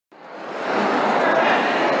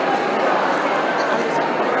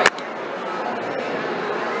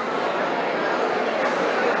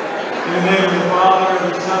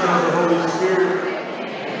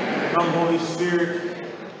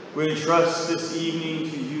We entrust this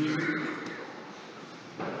evening to you.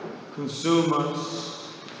 Consume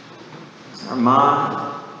us, our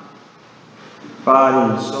mind,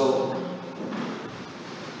 body, and soul,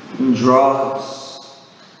 and draw us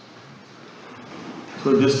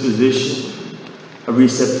to a disposition of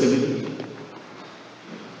receptivity to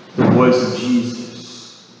the voice of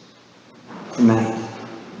Jesus tonight,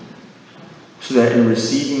 so that in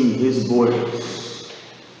receiving his voice,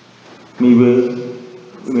 we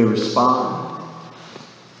may respond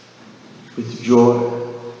with joy,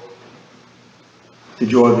 the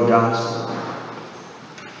joy of the gospel,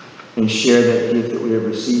 and share that gift that we have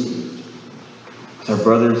received with our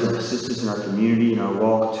brothers and our sisters in our community in our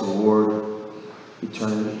walk toward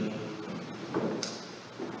eternity.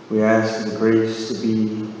 We ask for the grace to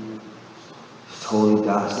be totally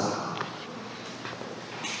docile,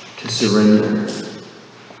 to surrender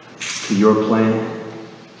to your plan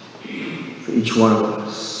for each one of us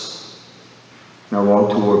in our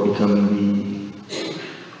walk toward becoming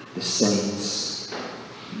the saints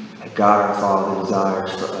that God our Father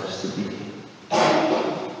desires for us to be.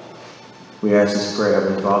 We ask this prayer,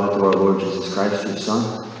 Heavenly Father, through our Lord Jesus Christ, your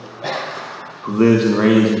Son, who lives and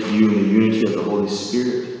reigns with you in the unity of the Holy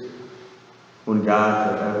Spirit, one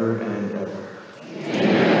God forever and ever.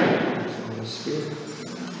 Amen. Holy Spirit.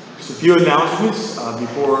 Just a few announcements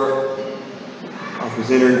before our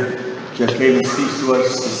presenter, Jeff Cavins, speaks to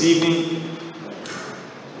us this evening.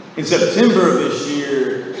 In September of this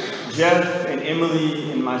year, Jeff and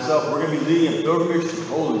Emily and myself, we're going to be leading a pilgrimage to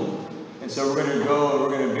Poland. And so we're going to go and we're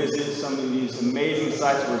going to visit some of these amazing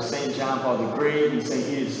sites where St. John Paul the Great, and St.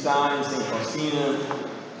 Edith Stein, St. Faustina,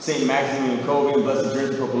 St. Maximilian Kolbe, Blessed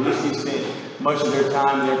Jerzy Popoluszki spent much of their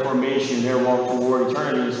time, their formation, their walk toward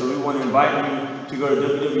eternity. So we want to invite you to go to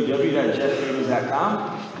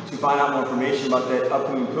www.jeffcavins.com to find out more information about that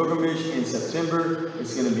upcoming pilgrimage in September.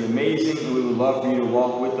 It's going to be amazing, and we would love for you to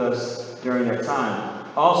walk with us during that time.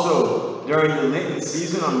 Also, during the Lenten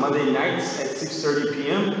season on Monday nights at 6:30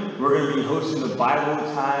 p.m., we're going to be hosting the Bible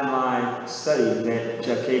Timeline study that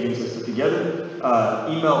Jeff Cavins has put together.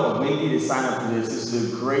 Email Wendy to sign up for this. This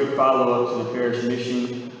is a great follow-up to the parish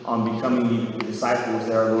mission on becoming the disciples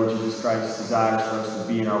that our Lord Jesus Christ desires for us to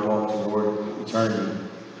be in our walk toward eternity.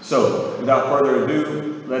 So, without further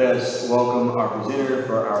ado, let us welcome our presenter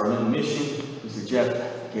for our Lenten mission, Mr. Jeff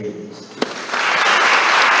Cavins.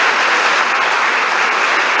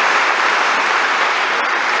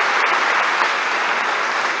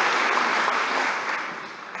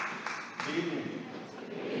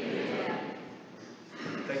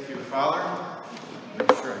 Thank you, Father.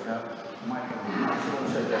 Make sure I got the mic on.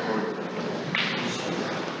 Check that for you.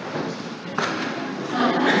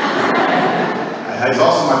 He's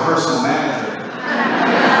also my personal manager. I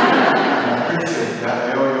appreciate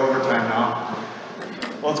that. I owe you overtime now.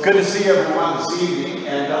 Well, it's good to see everyone this evening.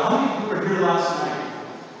 And how many of you were here last night?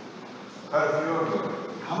 Quite a few of you.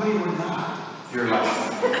 How many were not here last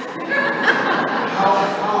night? How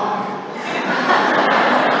come?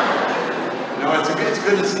 It's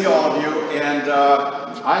good to see all of you, and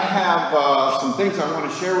I have some things I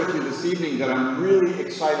want to share with you this evening that I'm really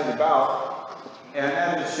excited about, and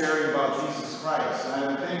that is sharing about Jesus Christ. And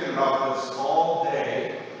I've been thinking about this all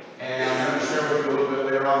day, and I'm going to share with you a little bit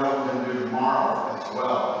later on what we're going to do tomorrow as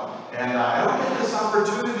well. And I don't get this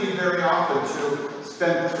opportunity very often to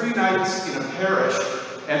spend 3 nights in a parish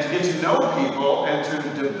and to get to know people and to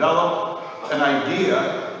develop an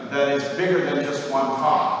idea that is bigger than just one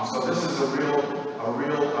talk. So this is a real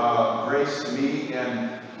grace to me.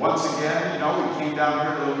 And once again, we came down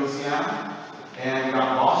here to Louisiana and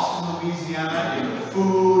got lost in Louisiana in the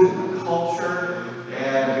food and the culture.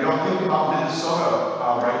 And we don't think about Minnesota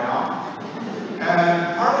right now.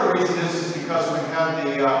 And part of the reason is because we had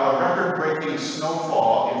the record-breaking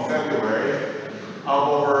snowfall in February of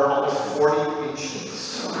over almost 40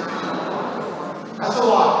 inches. That's a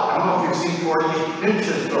lot. I don't know if you've seen 40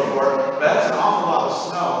 inches before, but that's an awful lot of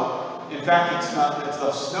snow. In fact, it's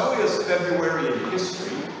the snowiest February in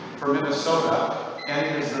history for Minnesota, and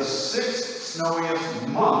it is the 6th snowiest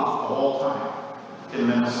month of all time in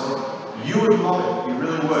Minnesota. You would love it. You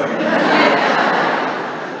really would.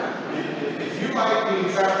 If you like being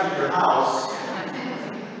trapped in your house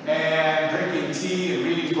and drinking tea and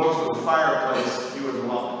reading books with a fireplace, you would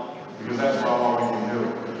love it, because that's about all we can do.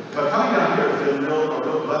 But coming down here has been a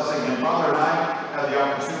real blessing, and Father and I had the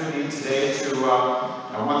opportunity today to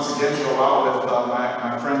once again go out with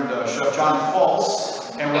my friend John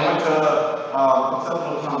False, and we went to what's that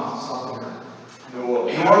little town south here? New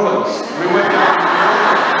Orleans. We went down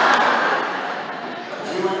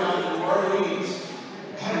to New Orleans,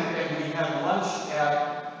 and we had lunch at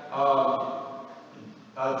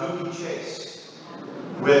Duke Phoebe Chase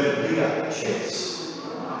with Leah Chase.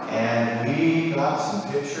 And we got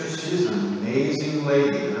some pictures. She's an amazing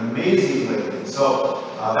lady, So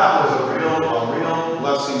that was a real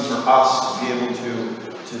blessing for us to be able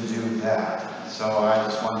to do that. So I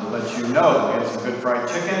just wanted to let you know we had some good fried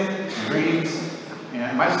chicken, greens, and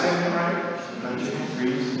am I saying it right? Fried chicken,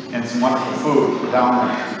 greens, and some wonderful food down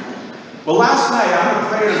there. Well, last night, I'm going to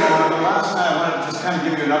pray in a moment, but last night I wanted to just kind of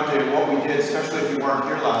give you an update of what we did, especially if you weren't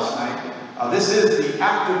here last night. This is the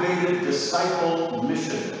Activated Disciple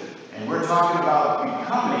Mission, and we're talking about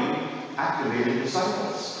becoming activated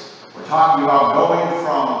disciples. We're talking about going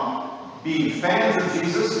from being fans of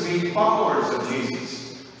Jesus to being followers of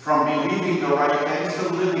Jesus, from believing the right things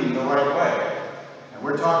to living the right way. And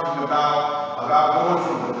we're talking about going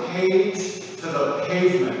from the page to the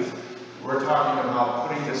pavement. We're talking about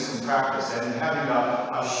putting this in practice and having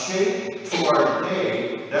a shape to our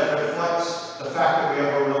day that reflects the fact that we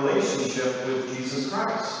have a relationship with Jesus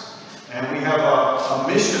Christ. And we have a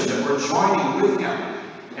mission that we're joining with Him.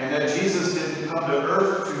 And that Jesus didn't come to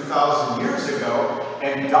earth 2,000 years ago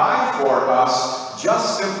and die for us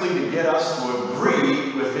just simply to get us to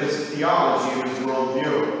agree with His theology and His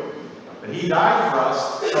worldview. But He died for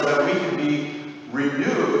us so that we could be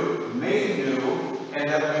renewed, made new, and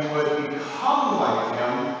that we would become like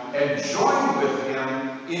Him and join with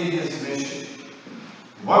Him in His mission.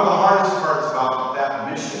 One of the hardest parts about that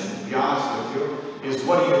mission, to be honest with you, is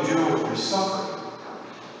what do you do with your suffering?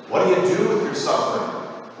 What do you do with your suffering?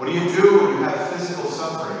 What do you do when you have physical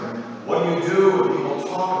suffering? What do you do when people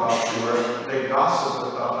talk about you or they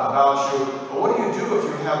gossip about you? But what do you do if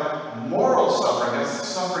you have moral suffering? That's the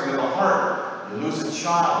suffering of the heart. You lose a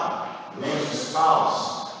child, you lose a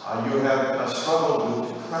spouse, you have struggled with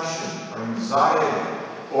depression or anxiety,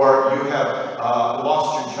 or you have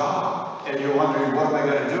lost your job, and you're wondering, what am I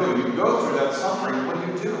going to do? And you go through that suffering, what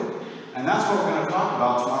do you do? And that's what we're going to talk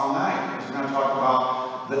about tomorrow night. We're going to talk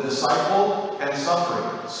about the disciple and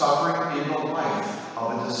suffering in the life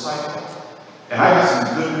of a disciple. And I have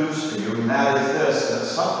some good news for you, and that is this, that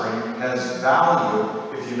suffering has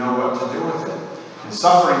value if you know what to do with it. And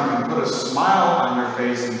suffering can put a smile on your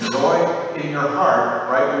face and joy in your heart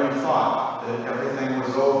right when you thought that everything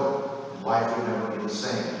was over. Life would never be the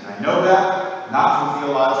same. And I know that, not from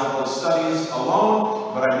theological studies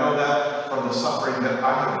alone, but I know that from the suffering that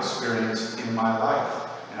I have experienced in my life.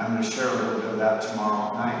 And I'm going to share a little bit of that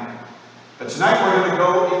tomorrow night. But tonight we're going to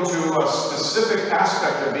go into a specific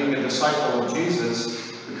aspect of being a disciple of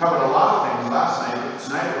Jesus. We covered a lot of things last night, but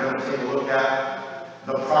tonight we're going to take a look at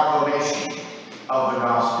the proclamation of the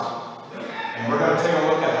gospel. And we're going to take a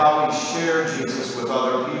look at how we share Jesus with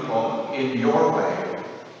other people in your way,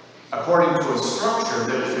 according to a structure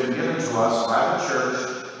that has been given to us by the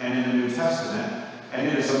church and in the New Testament. And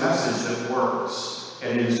it is a message that works,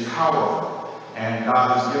 and it is powerful, and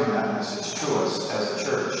God has given that message to us as a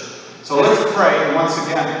church. So let's pray, and once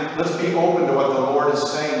again, let's be open to what the Lord is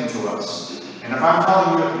saying to us. And if I'm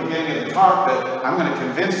telling you at the beginning of the talk that I'm going to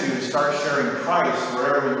convince you to start sharing Christ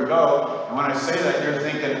wherever you go, and when I say that, you're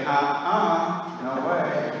thinking, no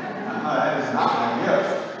way, that is not my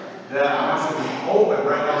gift. Then I want you to be open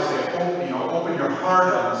right now. Say, open your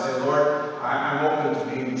heart up and say, Lord, I'm open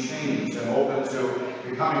to being changed. I'm open to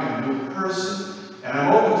becoming a new person. And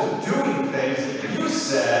I'm open to doing things that you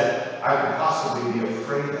said I could possibly be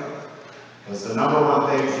afraid of. Because the number one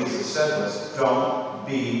thing Jesus said was, don't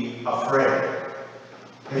be afraid.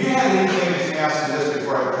 Have you had anything, let me ask you this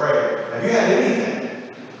before I pray, have you had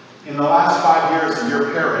anything in the last 5 years in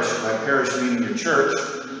your parish, by parish meaning your church,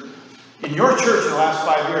 in your church in the last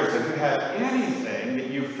 5 years, have you had anything that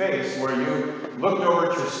you faced where you looked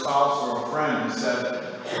over at your spouse or a friend and said,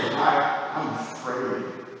 I'm afraid.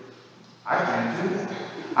 I can't do that.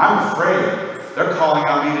 I'm afraid. They're calling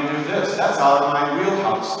on me to do this. That's out of my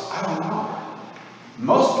wheelhouse. I don't know.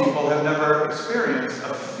 Most people have never experienced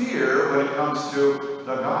a fear when it comes to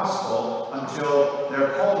the gospel until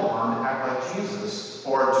they're called upon to act like Jesus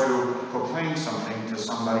or to proclaim something to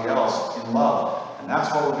somebody else in love. And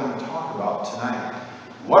that's what we're going to talk about tonight.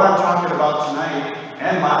 What I'm talking about tonight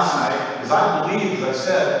and last night is, I believe, as I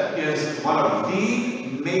said, is one of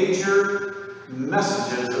the major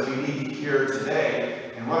messages that we need to hear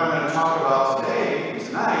today. And what I'm going to talk about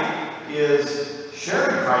tonight, is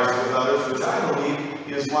sharing Christ with others, which I believe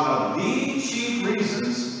is one of the chief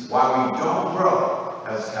reasons why we don't grow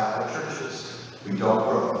as Catholic churches. We don't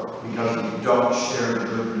grow because we don't share the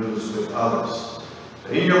good news with others.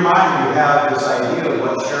 But in your mind, you have this idea of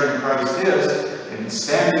what sharing Christ is, and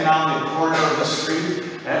standing on the corner of the street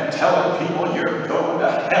and telling people you're going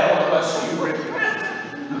to hell unless you repent.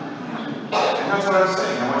 And that's what I'm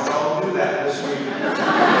saying. I want you all to do that this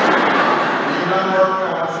week.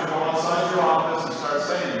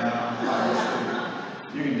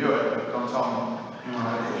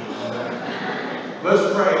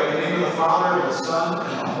 the Son,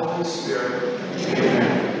 and the Holy Spirit.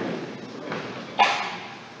 Amen.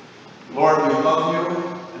 Lord, we love you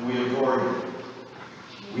and we adore you.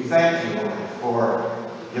 We thank you, Lord, for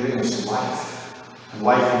giving us life and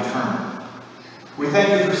life eternal. We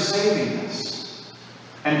thank you for saving us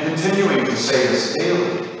and continuing to save us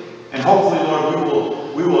daily. And hopefully,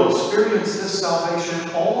 Lord, we will experience this salvation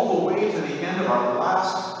all the way to the end of our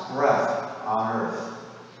last breath on earth.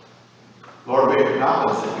 Lord, we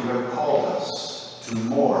acknowledge that you have called us to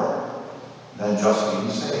more than just being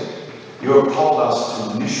saved. You have called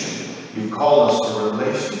us to mission. You've called us to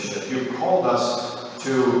relationship. You've called us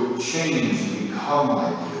to change and become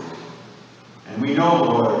like you. And we know,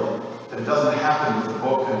 Lord, that it doesn't happen with a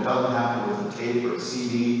book, and it doesn't happen with a tape or a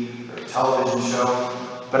CD or a television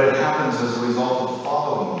show, but it happens as a result of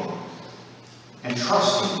following you and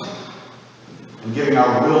trusting you and giving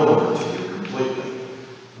our will over to you completely.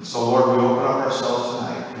 And so, Lord, we open up ourselves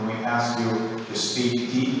tonight and we ask you to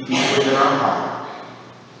speak deep within our heart.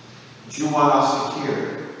 What you want us to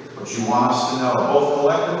hear, what you want us to know, both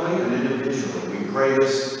collectively and individually. We pray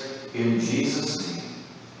this in Jesus' name.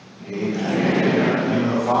 Amen. In the name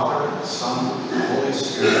of the Father, the Son, and the Holy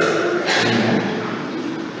Spirit. Amen.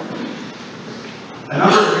 A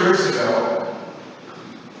number of years ago,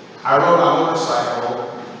 I rode my motorcycle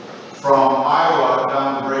from Iowa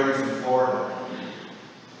down to Bradenton, Florida.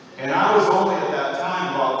 And I was only at that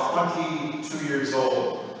time about 22 years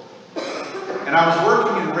old. And I was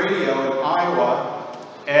working in radio in Iowa,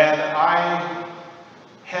 and I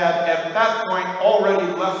had at that point already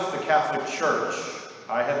left the Catholic Church.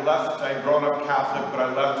 I had grown up Catholic, but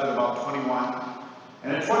I left at about 21.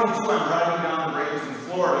 And at 22, I'm driving down to Bradenton,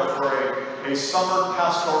 Florida for a summer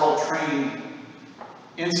pastoral training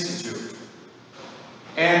institute.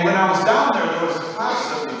 And when I was down there was a class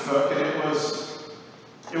that we took, and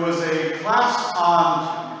it was a class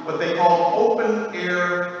on what they call open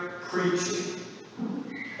air preaching.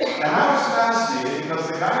 And I was fascinated because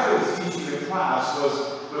the guy that was teaching the class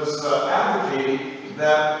was advocating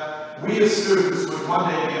that we as students would one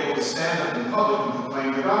day be able to stand up in public and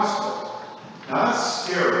proclaim the gospel. Now that's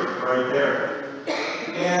scary right there.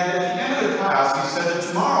 And at the end of the class, he said that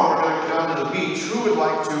tomorrow we're going to go down to the beach. Who would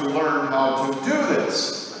like to learn how to do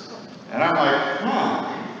this? And I'm like, well,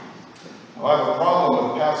 I have a problem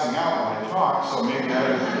with passing out when I talk, so maybe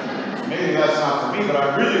that's not for me, but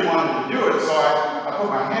I really wanted to do it, so I put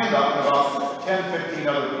my hand up, and about 10, 15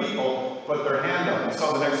 other people put their hand up. And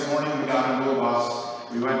so the next morning we got into a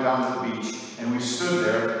bus, we went down to the beach, and we stood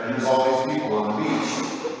there, and there's all these people on the beach.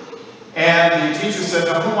 And the teacher said,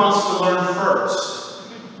 now who wants to learn first?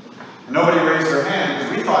 And nobody raised their hand,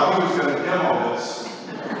 because we thought he was going to demo this.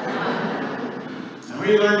 And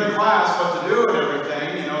we learned in class what to do and everything,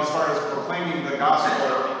 as far as proclaiming the gospel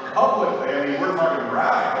publicly. I mean, we're talking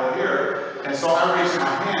radical here. And so I raised my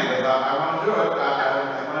hand and thought, I want to do it.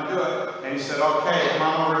 I want to do it. And he said, okay, come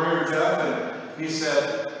on over here, Jeff. And he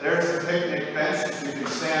said, there's the picnic bench that you can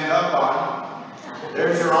stand up on.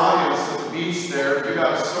 There's your audience at the beach there. You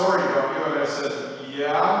got a story, don't you? And I said,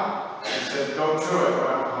 yeah. He said, go to it. And I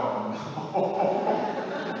went, oh, no.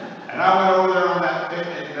 And I went over there on that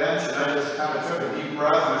picnic bench, and I just kind of took a deep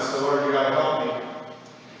breath, and I said, Lord, you got to help me.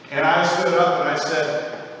 And I stood up and I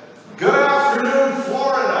said, good afternoon,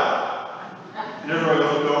 Florida. And everybody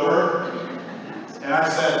looked over. And I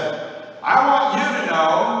said, I want you to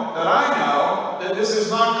know that this is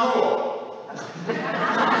not cool. But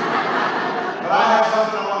I have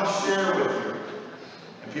something I want to share with you.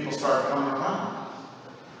 And people started coming around.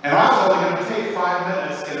 And I was only going to take 5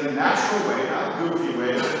 minutes in a natural way, not a goofy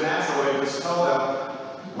way, but a natural way, to tell them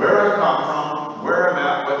where I come from, where I'm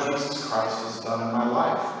at, what Jesus Christ has done in my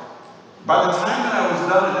life. By the time that I was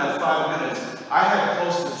done in that 5 minutes, I had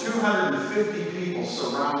close to 250 people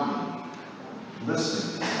surrounding me,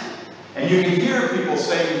 listening. And you can hear people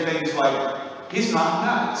saying things like, he's not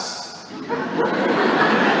nuts. He's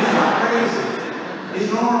not crazy.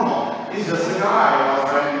 He's normal. He's just a guy. I was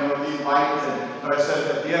trying to be light. But I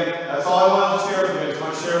said at the end, that's all I wanted to share with you. I just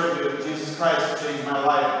want to share with you that Jesus Christ changed my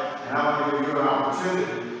life. And I want to give you an opportunity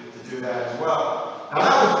to do that as well. Now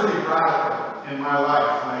that was pretty radical in my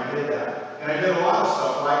life when I did that. And I did a lot of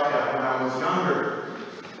stuff like that when I was younger.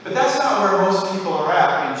 But that's not where most people are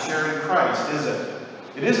at in sharing Christ, is it?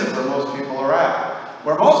 It isn't where most people are at.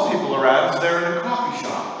 Where most people are at is they're in a coffee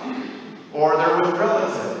shop, or they're with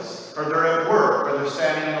relatives, or they're at work, or they're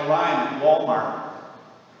standing in a line at Walmart.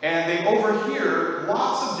 And they overhear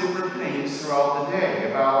lots of different things throughout the day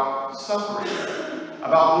about suffering,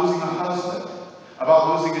 about losing a husband,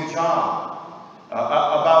 about losing a job,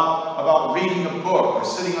 about reading a book, or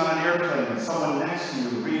sitting on an airplane and someone next to you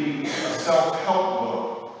reading a self-help book.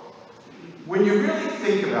 when you really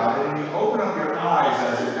think about it and you open up your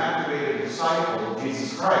eyes as an activated disciple of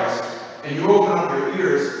Jesus Christ, and you open up your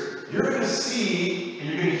ears, you're going to see and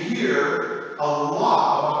you're going to hear a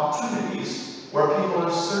lot of opportunities where people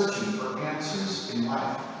are searching for answers in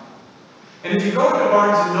life. And if you go to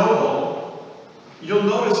Barnes & Noble, you'll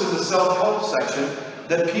notice in the self-help section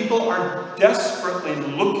that people are desperately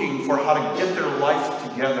looking for how to get their life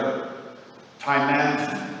together. Time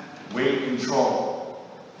management, weight control,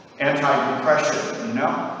 anti-depression, you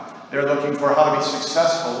know? They're looking for how to be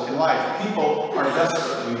successful in life. People are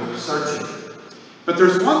desperately searching. But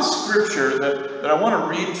there's one scripture that I want to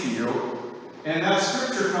read to you, and that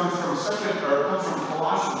scripture comes from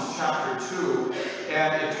Colossians chapter 2,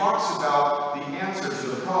 and it talks about the answers to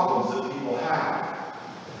the problems that people have.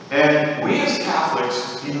 And we as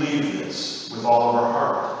Catholics believe this with all of our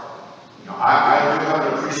heart. You know, I do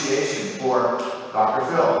have an appreciation for Dr.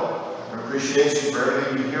 Phil, an appreciation for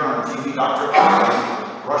everything you hear on TV, Dr.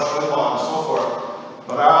 Rush Limbaugh, and so forth.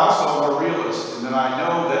 But I also am a realist in that I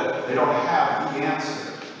know that they don't have the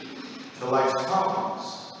answer to life's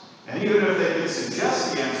problems. And even if they can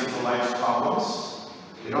suggest the answer to life's problems,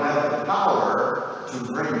 they don't have the power to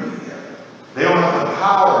bring me there. They don't have the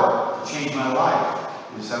power to change my life.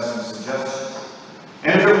 They just have some suggestions.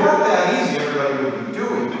 And if it weren't that easy, everybody would be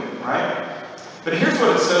doing it, right? But here's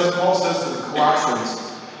what it says, Paul says to the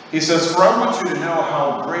Colossians. He says, "For I want you to know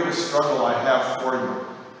how great a struggle I have for you,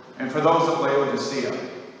 and for those at Laodicea,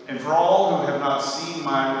 and for all who have not seen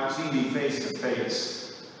me face to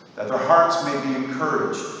face, that their hearts may be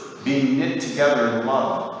encouraged, being knit together in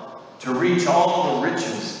love, to reach all the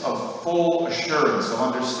riches of full assurance of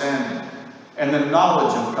understanding, and the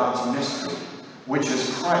knowledge of God's mystery, which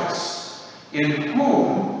is Christ, in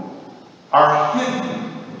whom are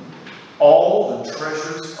hidden all the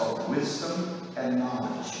treasures of wisdom and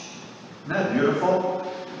knowledge." Isn't that beautiful?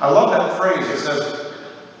 I love that phrase. It says,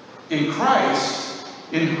 in Christ,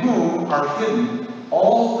 in whom are hidden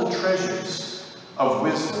all the treasures of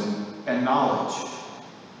wisdom and knowledge.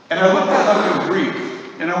 And I looked that up in Greek,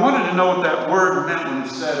 and I wanted to know what that word meant when it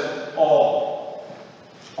said all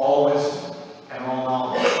wisdom and all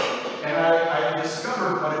knowledge. And I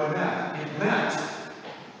discovered what it meant. It meant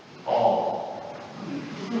all.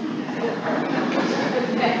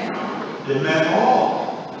 It meant all.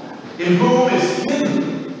 In whom is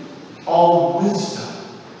hidden all wisdom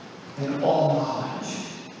and all knowledge.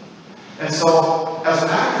 And so, as an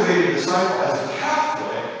activated disciple, as a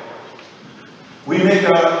Catholic, we make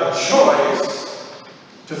a choice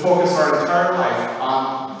to focus our entire life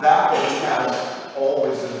on that which has all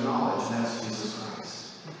wisdom and knowledge, and that's Jesus Christ.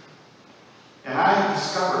 And I have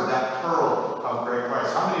discovered that pearl of great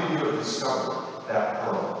price. How many of you have discovered that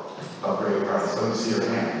pearl of great price? Let me see your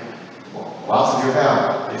hand. Well, lots of you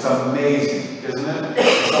have. It's amazing, isn't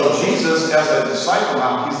it? So Jesus, as a disciple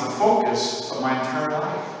now, he's the focus of my entire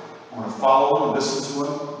life. I want to follow him, listen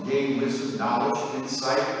to him, gain wisdom, knowledge,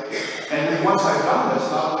 insight. And then once I've done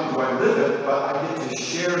this, not only do I live it, but I get to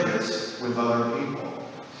share this with other people.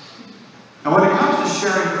 And when it comes to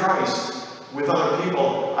sharing Christ with other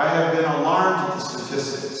people, I have been alarmed at the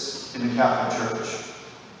statistics in the Catholic Church.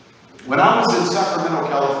 When I was in Sacramento,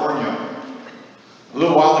 California, a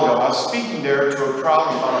little while ago, I was speaking there to a crowd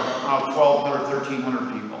of about 1,200,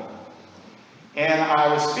 1,300 people. And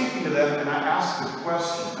I was speaking to them, and I asked the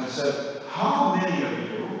question. I said, how many of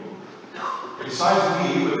you, besides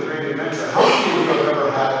me with the Great Adventure, how many of you have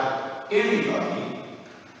ever had anybody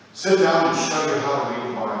sit down and show you how to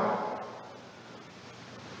read the Bible?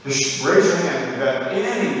 Just raise your hand if you've had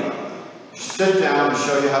anybody sit down and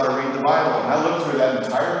show you how to read the Bible. And I looked through that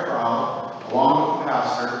entire crowd, along with the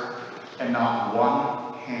pastor, and not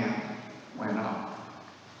one hand went up.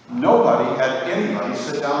 Nobody had anybody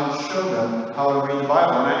sit down and show them how to read the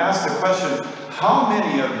Bible. And I asked the question, how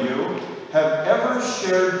many of you have ever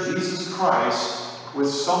shared Jesus Christ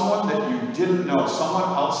with someone that you didn't know, someone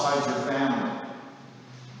outside your family?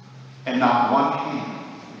 And not one hand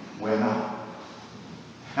went up.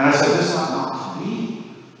 And I said, this ought not to be.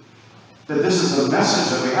 That this is the message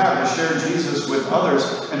that we have to share Jesus with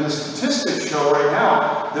others. And the statistics show right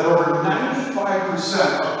now that over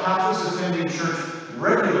 95% of Catholics attending church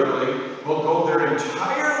regularly will go their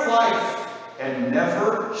entire life and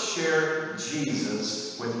never share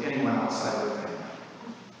Jesus with anyone outside their family.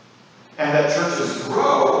 And that churches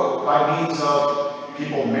grow by means of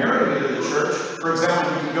people marrying into the church. For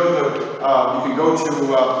example, you can go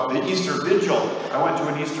to the Easter Vigil. I went to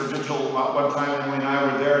an Easter Vigil one time, and when I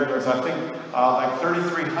were there, there was, I think, like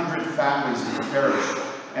 3,300 families in the parish.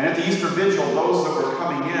 And at the Easter Vigil, those that were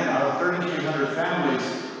coming in out of 3,300 families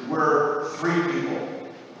were 3 people.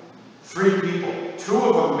 3 people. 2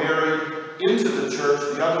 of them married into the church,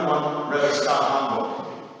 the other one read a Scott Hahn book.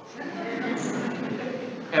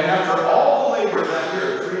 And after all the labor that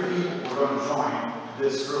year, 3 people were going to join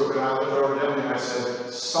this group, and I looked over at them and I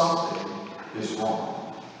said, something is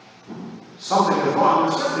wrong. Something is wrong.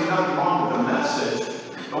 There's certainly nothing wrong with the message,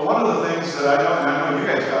 but one of the things that I know, and I know you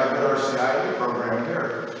guys got a good RCIA program here,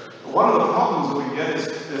 but one of the problems that we get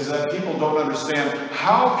is that people don't understand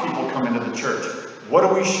how people come into the church. What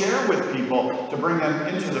do we share with people to bring them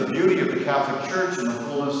into the beauty of the Catholic Church and the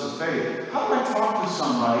fullness of faith? How do I talk to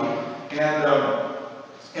somebody and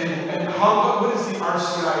what is the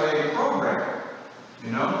RCIA program?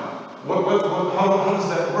 You know, how does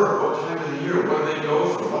that work? What time of the year? What do they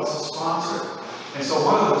go through? What's the sponsor? And so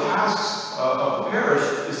one of the tasks of the parish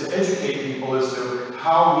is to educate people as to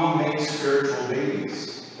how we make spiritual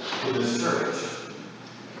babies in this church.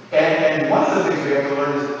 And one of the things we have to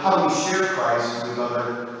learn is how do we share Christ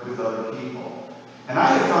with other people. And I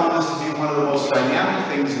have found this to be one of the most dynamic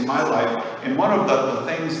things in my life, and one of the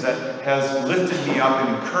things that has lifted me up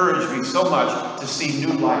and encouraged me so much to see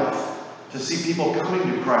new life, to see people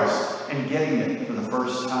coming to Christ and getting it for the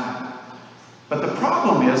first time. But the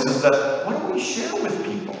problem is that what do we share with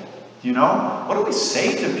people? You know, what do we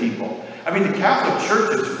say to people? I mean, the Catholic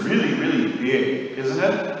Church is really, really big, isn't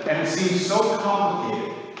it? And it seems so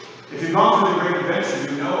complicated. If you've gone through the Great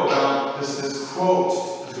Adventure, you know about this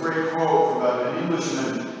great quote from an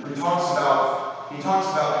Englishman who talks about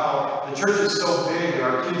how the church is so big and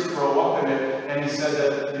our kids grow up in it, and he said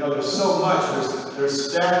that, you know, there's so much,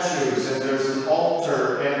 there's statues, and there's an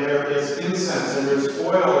altar, and there is incense, and there's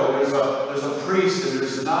oil, and there's a priest, and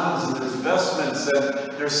there's nuns, and there's vestments, and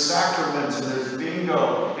there's sacraments, and there's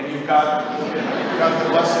bingo, and you've got the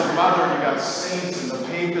Blessed Mother, you've got saints, and the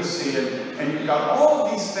papacy, and you've got all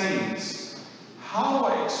of these things. How do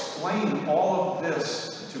I explain all of this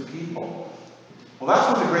to people? Well, that's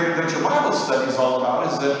what the Great Adventure Bible Study is all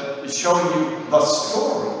about, is that it's showing you the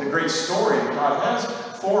story, the great story that God has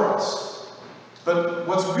for us. But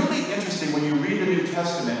what's really interesting when you read the New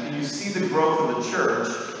Testament and you see the growth of the church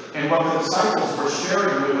and what the disciples were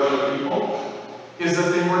sharing with other people, is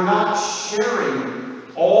that they were not sharing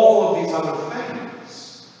all of these other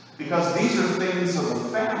things, because these are things of the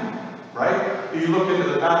family, right? If you look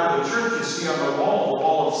into the back of the church, you see on the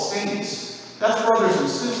wall of saints. That's brothers and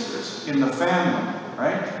sisters in the family,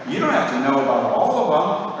 right? You don't have to know about all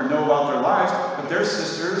of them or know about their lives, but they're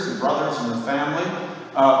sisters and brothers in the family.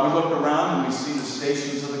 We look around and we see the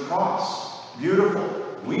Stations of the Cross. Beautiful.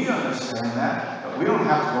 We understand that, but we don't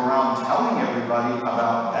have to go around telling everybody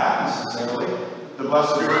about that necessarily. The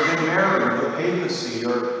Blessed Virgin Mary or the papacy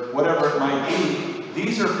or whatever it might be.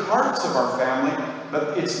 These are parts of our family,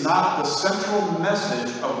 but it's not the central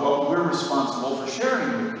message of what we're responsible for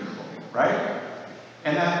sharing with people. Right?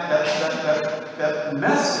 And that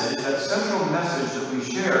message, that central message that we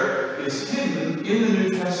share, is hidden in the New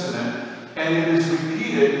Testament, and it is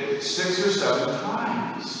repeated 6 or 7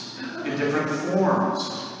 times in different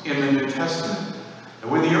forms in the New Testament.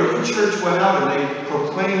 And when the early church went out and they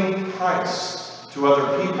proclaimed Christ to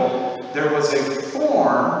other people, there was a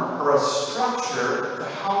form or a structure to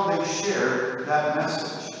how they shared that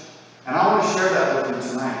message. And I want to share that with you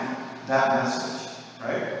tonight, that message,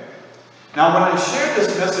 right? Now, when I share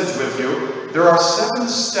this message with you, there are 7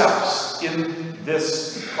 steps in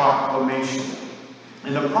this proclamation.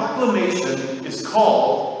 And the proclamation is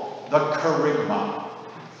called the Kerygma.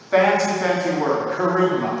 Fancy word,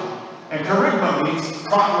 Kerygma. And Kerygma means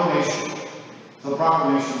proclamation. The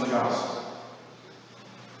proclamation of the gospel.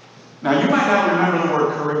 Now, you might not remember the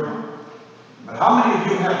word Kerygma, but how many of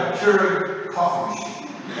you have a Keurig coffee machine?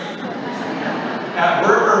 At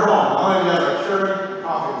work or home, how many of you have a Keurig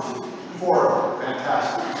coffee machine? 4 of them.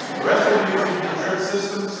 Fantastic. The rest of you using the drip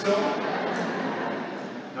system still?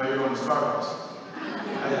 No, you're going to Starbucks. I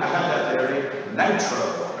had that there. Nitro.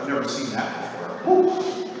 I've never seen that before. Woo.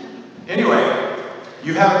 Anyway,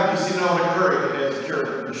 you've seen it on a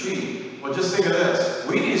Keurig machine. Well, just think of this.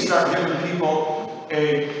 We need to start giving people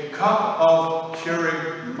a cup of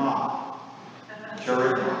Kerygma.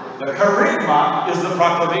 Kerygma. The Kerygma is the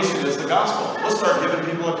proclamation, it's the gospel. Let's start giving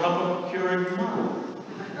people a cup of Kerygma.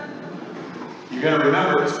 You're going to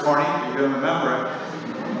remember it's corny. You're going to remember it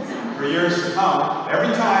for years to come.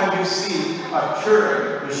 Every time you see a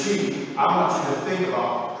Keurig machine, I want you to think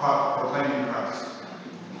about proclaiming Christ.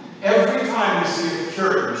 Every time you see a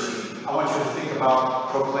Keurig machine, I want you to think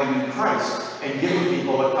about proclaiming Christ and giving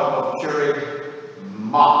people a cup of Kerygma.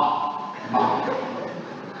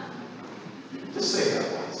 Just say that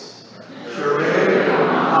once.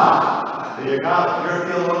 Kerygma. There you got it. You're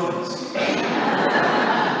theologians.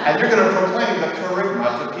 And you're going to proclaim the Kerygma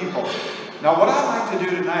to people. Now, what I'd like to do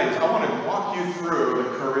tonight is I want to walk through the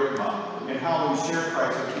kerygma and how we share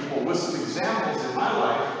Christ with people with some examples in my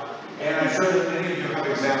life. And I'm sure that many of you have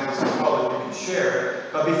examples as well that you can share.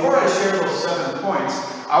 But before I share those 7 points,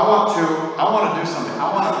 I want to do something.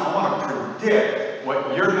 I want to predict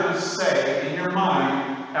what you're going to say in your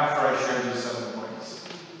mind after I share these 7 points.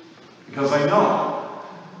 Because I know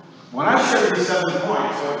when I share these 7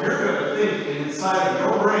 points, what you're going to think inside of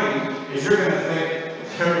your brain is you're going to think,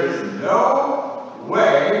 there is no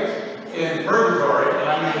way in purgatory that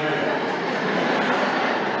I'm going to hear that.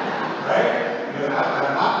 Right?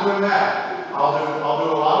 I'm not doing that. I'll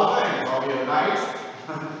do a lot of things. I'll be a knight.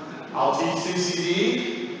 I'll teach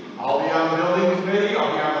CCD. I'll be on the building committee.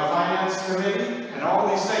 I'll be on the finance committee. And all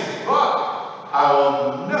these things. But I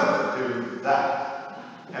will never do that.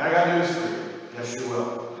 And I got news for you. Yes, you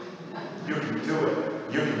will. You can do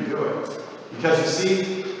it. You can do it. Because you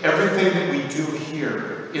see, everything that we do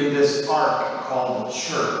here in this ark called the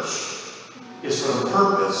church is for the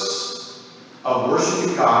purpose of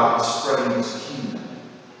worshiping God and spreading His kingdom.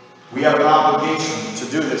 We have an obligation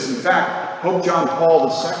to do this. In fact, Pope John Paul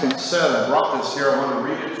II said, I brought this here, I want to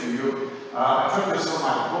read it to you. I took this from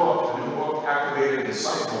my book, the new book, Activated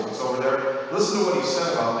Disciple. It's over there. Listen to what he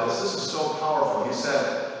said about this. This is so powerful. He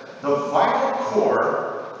said, the vital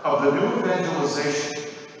core of the new evangelization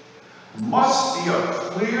must be a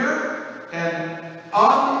clear and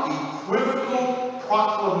unequivocal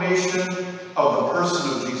proclamation of the person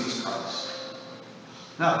of Jesus Christ.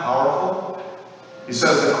 Isn't that powerful? He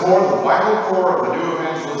says the vital core of the new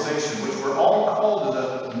evangelization, which we're all called to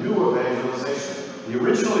the new evangelization. The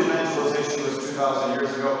original evangelization was 2,000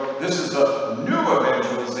 years ago. This is the new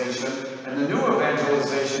evangelization, and the new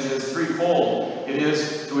evangelization is threefold. It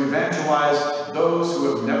is to evangelize those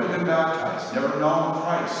who have never been baptized, never known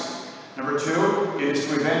Christ. Number 2, it is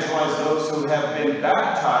to evangelize those who have been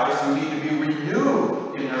baptized, who need to be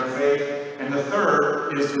renewed in their faith. And the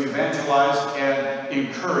third is to evangelize and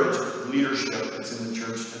encourage leadership that's in the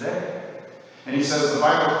church today. And he says the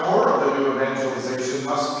vital core of the new evangelization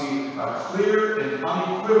must be a clear and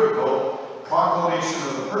unequivocal proclamation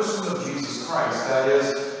of the person of Jesus Christ. That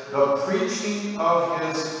is, the preaching of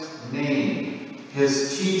His name,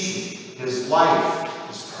 His teaching, His life,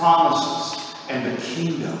 His promises, and the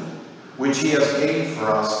kingdom, which He has gained for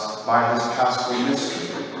us by His paschal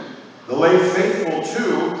mystery. The lay faithful,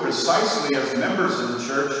 too, precisely as members of the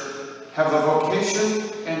church, have the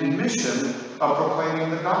vocation and mission of proclaiming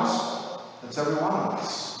the gospel. That's every one of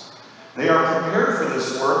us. They are prepared for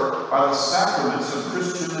this work by the sacraments of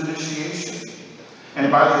Christian initiation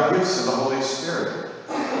and by the gifts of the Holy Spirit.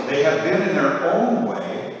 They have been, in their own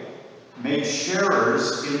way, made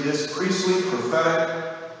sharers in this priestly,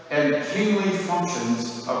 prophetic, and kingly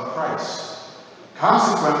functions of Christ.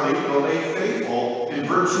 Consequently, the lay faithful, in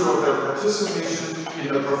virtue of their participation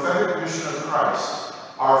in the prophetic mission of Christ,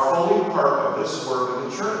 are fully part of this work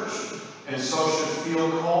of the church, and so should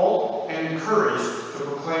feel called and encouraged to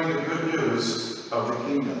proclaim the good news of the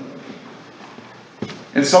kingdom.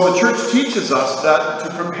 And so the church teaches us that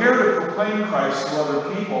to prepare to proclaim Christ to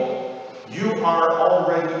other people, you are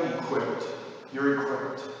already equipped. You're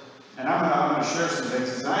equipped. And I'm going to share some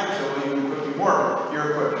things tonight that will even equip you more.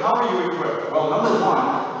 You're equipped. How are you equipped? Well, number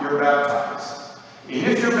 1, you're baptized. And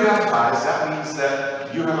if you're baptized, that means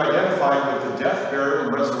that you have identified with the death, burial,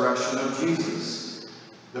 and resurrection of Jesus.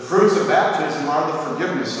 The fruits of baptism are the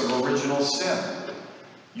forgiveness of original sin.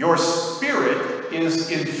 Your spirit is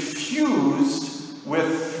infused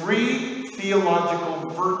with 3 theological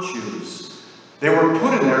virtues. They were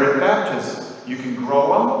put in there at baptism. You can grow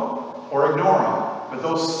them or ignore them. But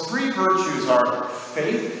those 3 virtues are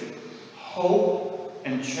faith, hope,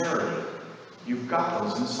 and charity. You've got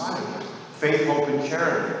those inside of you. Faith, hope, and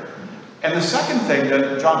charity. And the second thing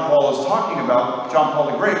that John Paul is talking about, John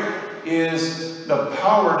Paul the Great, is the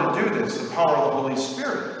power to do this, the power of the Holy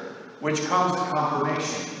Spirit, which comes to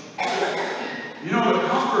confirmation. You know, the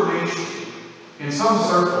confirmation, in some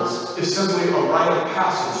circles, is simply a rite of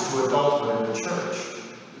passage to adulthood in the church.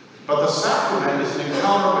 But the sacrament is an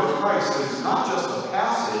encounter with Christ. It is not just a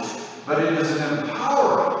passage, but it is an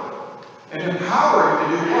empowering. An empowering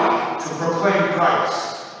to do what? To proclaim Christ.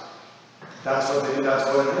 That's what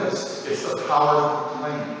it is. It's the power to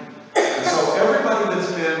proclaim. And so everybody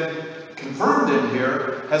that's been confirmed in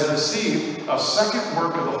here has received a second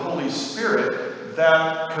work of the Holy Spirit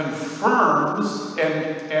that confirms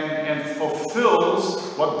and fulfills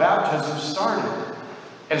what baptism started.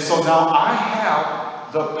 And so now I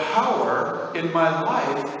have the power in my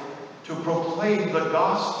life to proclaim the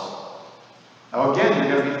gospel. Now again,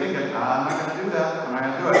 you're going to be thinking, I'm not going to do that. I'm not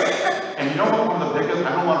going to do it. And you know what? One of the biggest,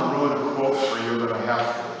 I don't want to ruin a quote for you, but I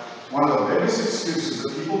have to. one of the biggest excuses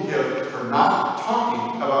that people give for not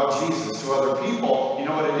talking about Jesus to other people, you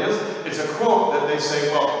know what it is? It's a quote that they say,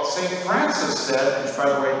 well, St. Francis said, which by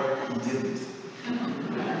the way, he didn't.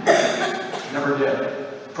 Never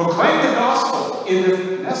did. Proclaim the gospel, and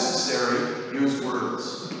if necessary, use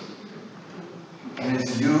words. And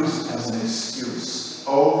it's used as an excuse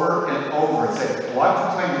over and over. And say, well, I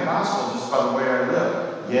proclaim the gospel just by the way I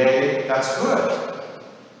live. Yay, that's good.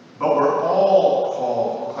 But we're all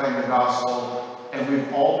called to proclaim the gospel, and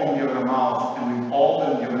we've all been given a mouth, and we've all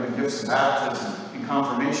been given the gifts of baptism and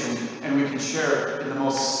confirmation, and we can share in the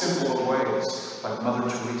most simple of ways, like Mother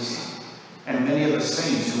Teresa, and many of the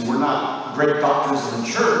saints who were not great doctors in the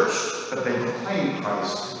church, but they proclaimed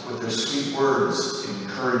Christ with their sweet words and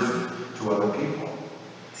encouragement to other people.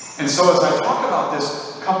 And so as I talk about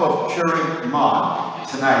this cup of curing mud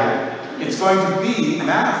tonight, it's going to be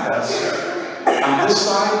manifest on this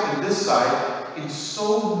side and this side in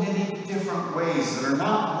so many different ways that are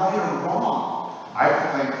not right or wrong. I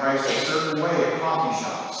proclaim Christ a certain way at coffee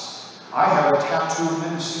shops. I have a tattoo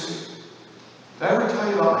ministry. Did I ever tell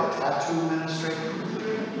you about my tattoo ministry?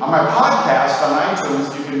 On my podcast on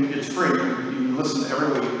iTunes, it's free. You can listen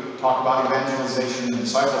every week, talk about evangelization and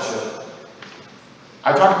discipleship.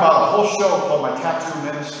 I talk about a whole show called My Tattoo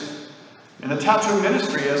Ministry. And the tattoo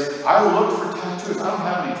ministry is, I look for tattoos. I don't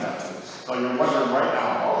have any tattoos. So you're wondering right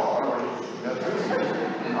now, oh, what are you tattoos? I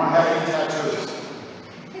don't have any tattoos.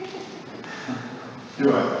 Do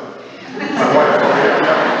I? My wife over here,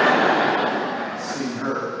 I've seen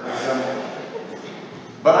her.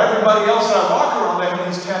 But everybody else that I walk around, they have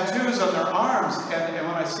these tattoos on their arms. And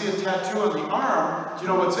when I see a tattoo on the arm, do you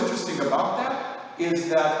know what's interesting about that? Is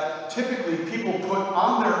that typically people put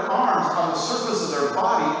on their arms, on the surface of their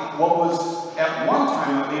body, what was at one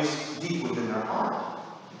time at least deep within their heart.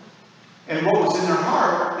 And what was in their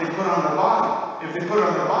heart, they put on their body. If they put it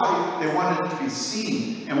on their body, they wanted it to be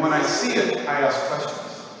seen. And when I see it, I ask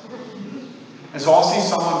questions. And so I'll see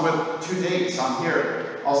someone with 2 dates on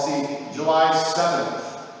here. I'll see July 7th,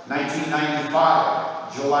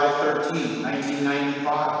 1995, July 13th,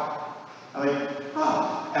 1995. I'm like,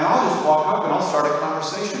 oh. And I'll just walk up and I'll start a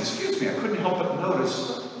conversation. Excuse me, I couldn't help but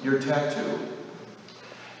notice your tattoo.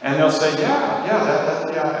 And they'll say, yeah, I got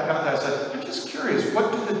that. I said, I'm just curious,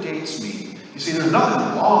 what do the dates mean? You see, there's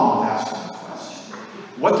nothing wrong with asking the question.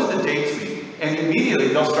 What do the dates mean? And immediately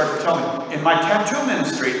they'll start to tell me. In my tattoo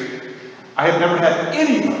ministry, I have never had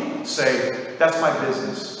anybody say, that's my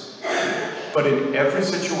business. But in every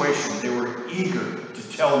situation, they were eager to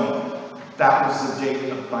tell me, that was the date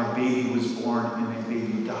that my baby was born and my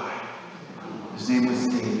baby died. His name was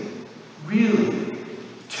David. Really?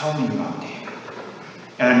 Tell me about David.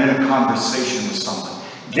 And I'm in a conversation with someone.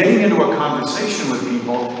 Getting into a conversation with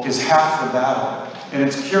people is half the battle. And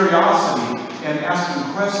it's curiosity and asking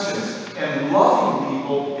questions and loving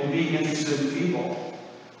people and being interested in people.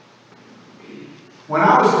 When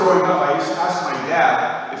I was growing up, I used to ask my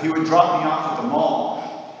dad if he would drop me off at the mall.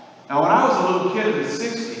 Now, when I was a little kid in the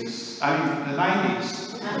 90s,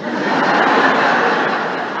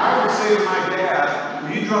 I would say to my dad,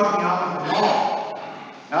 will you drop me off at the mall?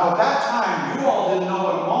 Now at that time, you all didn't know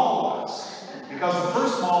what a mall was. Because the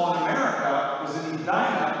first mall in America was in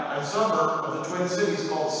Edina, a suburb of the Twin Cities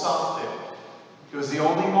called Southdale. It was the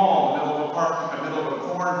only mall in the middle of a park, in the middle of a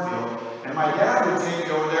cornfield. And my dad would take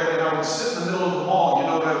me over there and I would sit in the middle of the mall. You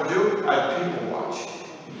know what I would do? I'd people watch.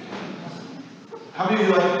 How many of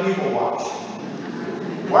you like people watch?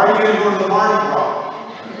 Why are you going to go to the Mardi Gras?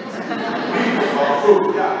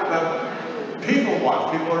 Food, yeah. But people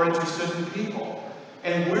watch. People are interested in people.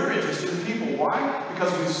 And we're interested in people. Why?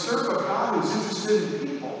 Because we serve a God who's interested in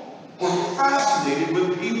people. We're fascinated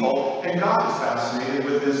with people, and God is fascinated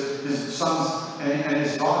with his sons and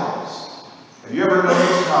his daughters. Have you ever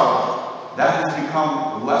noticed how that has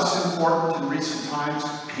become less important in recent times?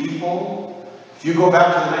 People. If you go back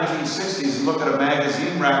to the 1960s and look at a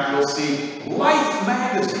magazine rack, you'll see Life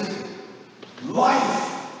magazine. Life.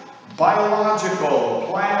 Biological,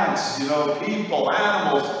 plants, people,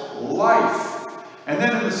 animals, life. And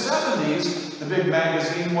then in the 70s, the big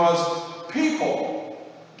magazine was People.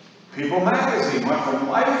 People magazine went from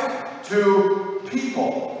life to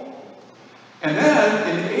people. And then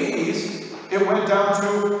in the 80s, it went down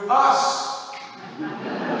to us.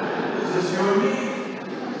 This is you and me.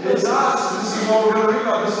 It's us. This is what we're going to read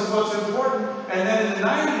about. This is what's important. And then in the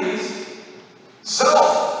 90s,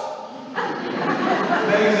 self. The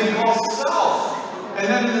magazine called Self. And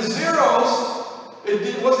then in the zeros,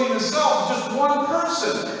 it wasn't even self, just one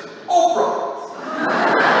person. Oprah.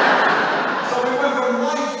 So we went from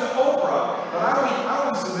life to Oprah. But I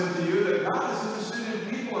would submit to you that God is interested in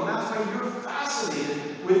people, and that's why you're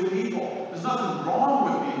fascinated with people.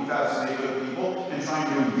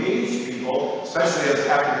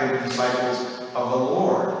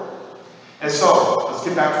 so let's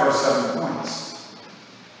get back to our 7 points.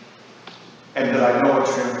 And that I know what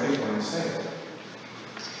you're going to think when I say it.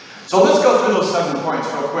 So let's go through those 7 points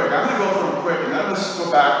real quick. I'm going to go through them quick, and then let's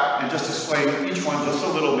go back and just explain each one just a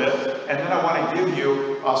little bit. And then I want to give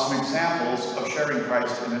you some examples of sharing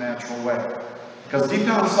Christ in a natural way. Because deep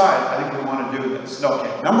down inside, I think we want to do this.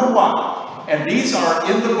 Okay, number 1. And these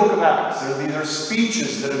are in the book of Acts. These are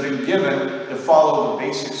speeches that have been given to follow the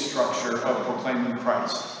basic structure of proclaiming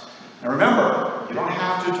Christ. Now remember, you don't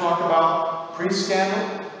have to talk about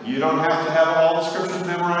pre-scandal. You don't have to have all the scriptures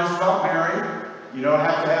memorized about Mary. You don't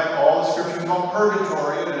have to have all the scriptures about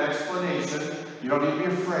purgatory and an explanation. You don't need to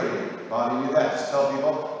be afraid about any of that. Just tell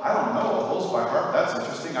people, I don't know all those by heart. That's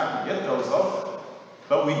interesting. I can get those though.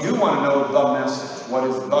 But we do want to know the message. What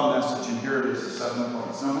is the message? And here it is, the 7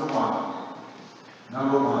 points. Number 1.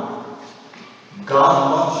 Number 1.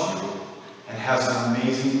 God loves you and has an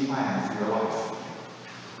amazing plan for your life.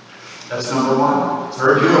 That's number 1. It's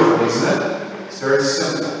very beautiful, isn't it? It's very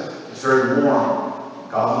simple. It's very warm.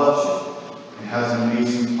 God loves you and has an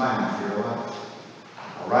amazing plan for your life.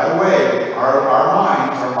 Right away, our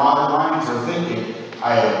minds, our modern minds are thinking,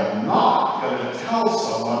 I am not going to tell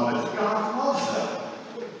someone that God loves them.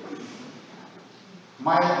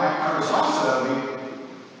 My response to that would be,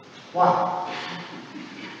 why?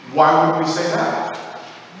 Why would we say that?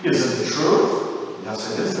 Is it the truth?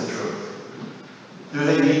 Yes, it is the truth. Do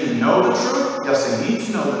they need to know the truth? Yes, they need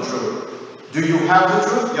to know the truth. Do you have the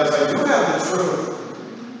truth? Yes, I do have the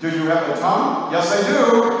truth. Do you have the tongue? Yes, I do.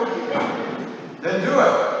 Then do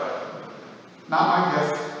it. Not my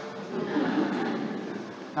gift.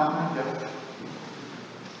 Not my gift.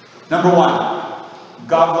 Number 1,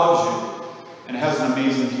 God loves you and has an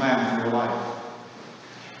amazing plan for your life.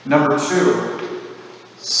 Number 2,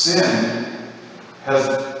 sin has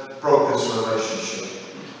broke this relationship.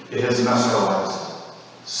 It has messed our lives up.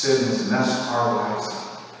 Sin has messed our lives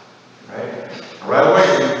up. Right? Right away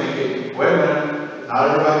you're thinking, wait a minute, not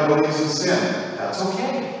everybody believes in sin. That's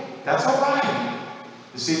okay. That's all right.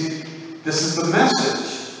 You see, this is the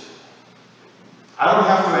message. I don't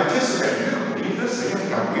have to anticipate. You don't believe this? They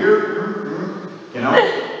think I'm weird. You know?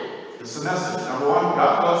 It's the message. Number 1,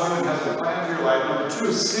 God loves you and has a plan for your life. Number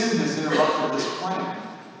 2, sin has interrupted this plan.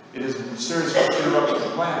 It has seriously interrupted the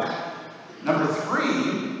plan. Number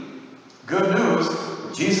 3, good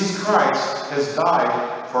news, Jesus Christ has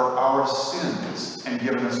died for our sins and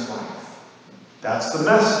given us life. That's the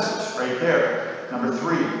message right there. Number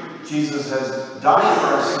 3, Jesus has died for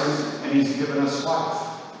our sins and he's given us life.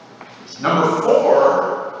 Number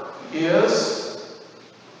 4 is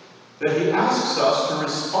that he asks us to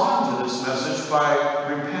respond to this message by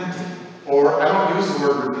repenting. Or I don't use the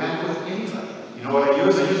word repent with anybody. You know what I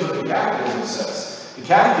use? I use what the Catechism says. The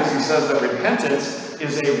Catechism says that repentance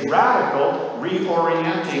is a radical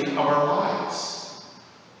reorienting of our lives.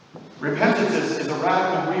 Repentance is a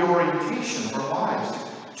radical reorientation of our lives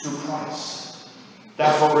to Christ.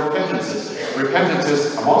 That's what repentance is. Repentance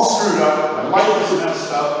is, I'm all screwed up, my life is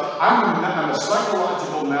messed up, I'm a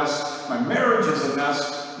psychological mess, my marriage is a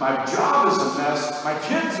mess, my job is a mess, my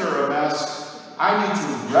kids are a mess. I need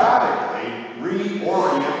to radically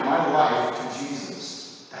reorient my life to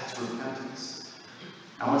Jesus. That's repentance.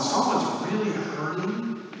 And when someone's really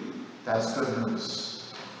hurting, that's good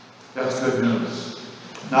news. That's good news.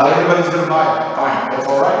 Not everybody's going to buy it. Fine, that's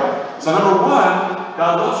all right. So number 1,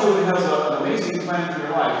 God loves you and has an amazing plan for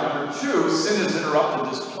your life. Number 2, sin has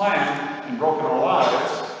interrupted this plan and broken our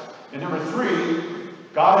lives. And number 3,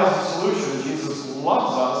 God has a solution. Jesus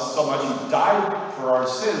loves us so much he died for our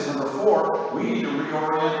sins. Number 4, we need to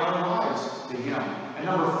reorient our lives to him. And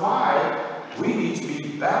number 5, we need to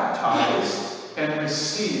be baptized and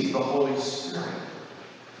receive the Holy Spirit.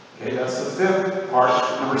 Okay, that's the 5th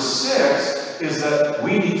part. Number 6 is that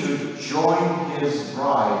we need to join his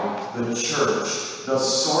bride, the church, the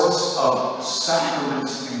source of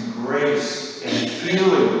sacraments and grace and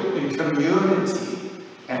healing and community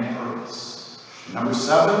and purpose. Number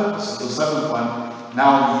 7, this is the 7th one,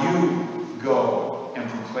 now you go and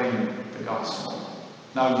proclaim the gospel.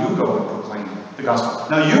 Now you go and proclaim the gospel.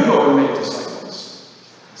 Now you go and make disciples.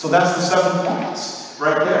 So that's the 7 points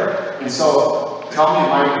right there. And so, tell me,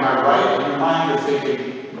 am I right? In your mind you're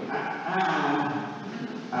thinking,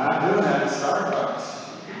 I'm not doing that at Starbucks.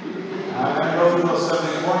 I'm going to go through those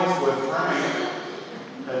 7 points with Frank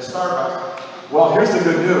at Starbucks. Well, here's the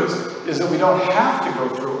good news, is that we don't have to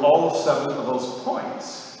go through all 7 of those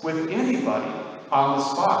points with anybody on the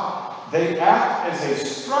spot. They act as a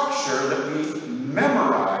structure that we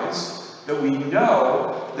memorize, that we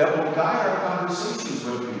know, that will guide our conversations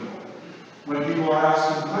with people. when people are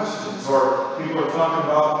asking questions, or people are talking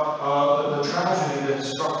about the tragedy that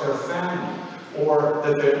struck their family, or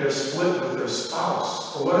that they're split with their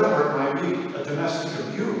spouse, or whatever it might be, a domestic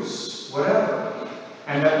abuse, whatever.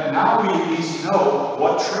 And that now we at least know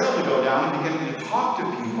what trail to go down and begin to talk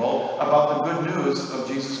to people about the good news of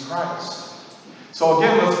Jesus Christ. So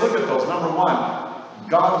again, let's look at those. Number one,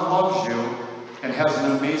 God loves you and has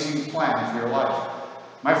an amazing plan for your life.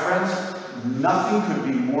 My friends, nothing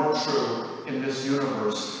could be more true in this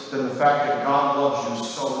universe than the fact that God loves you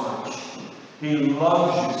so much. He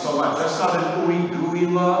loves you so much. That's not an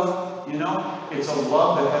ooey-gooey love, you know. It's a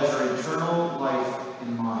love that has your eternal life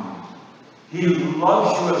in mind. He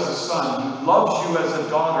loves you as a son. He loves you as a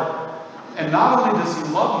daughter. And not only does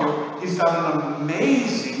he love you, he's got an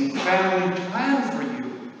amazing family plan for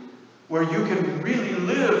you, where you can really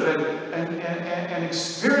live and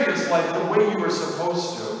experience life the way you were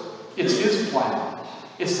supposed to. It's his plan.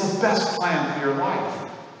 It's the best plan for your life.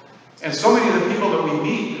 And so many of the people that we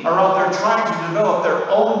meet are out there trying to develop their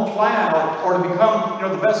own plan, or to become,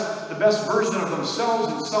 the best version of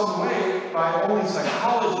themselves in some way by only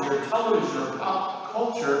psychology or television or pop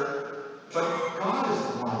culture. But God is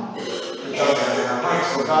the one that does that in our life.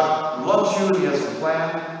 So God loves you and he has a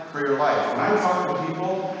plan for your life. When I talk to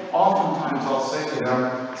people, oftentimes I'll say to them,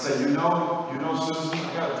 you know, Susan, I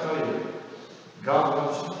gotta tell you, God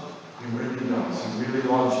loves you. He really does. He really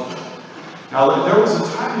loves you. Now, there was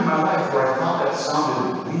a time in my life where I thought that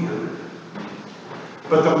sounded weird.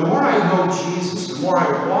 But the more I know Jesus, the more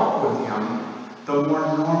I walk with him, the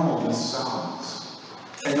more normal this sounds.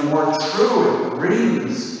 And the more true it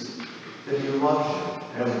rings that he loves you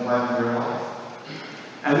and has a plan for your life.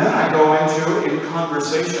 And then I go into, in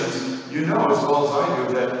conversations, you know as well as I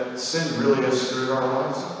do, that sin really has screwed our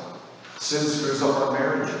lives up. Sin screws up our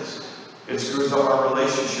marriages. It screws up our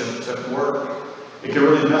relationships at work. It can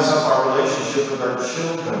really mess up our relationship with our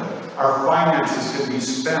children. Our finances can be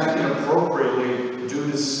spent inappropriately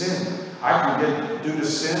due to sin. I can get due to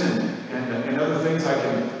sin and other things.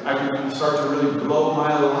 I can start to really blow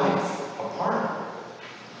my life apart.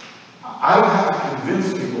 I don't have to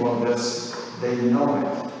convince people of this. They know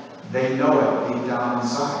it. They know it deep down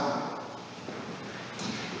inside.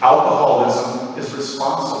 Alcoholism is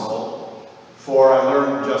responsible for, I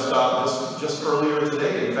learned just earlier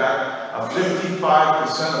today, in fact,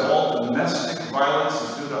 55% of all domestic violence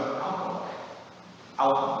is due to alcohol.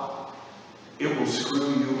 Alcohol. It will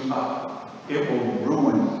screw you up. It will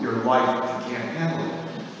ruin your life if you can't handle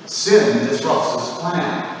it. Sin disrupts this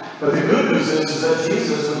plan. But the good news is that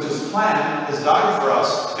Jesus, with his plan, has died for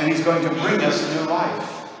us, and he's going to bring us new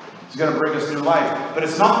life. He's going to bring us new life. But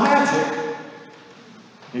it's not magic.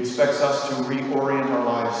 He expects us to reorient our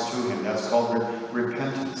lives to him. That's called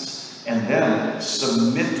repentance. And then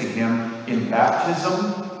submit to him in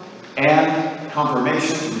baptism and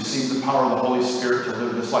confirmation to receive the power of the Holy Spirit to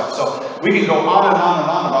live this life. So we can go on and on and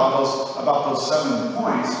on about those 7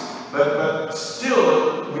 points, but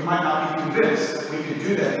still we might not be convinced that we can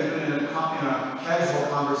do that even in a casual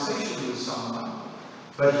conversation with someone.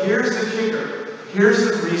 But here's the kicker. Here's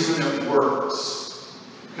the reason it works.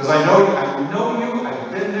 Because I know you,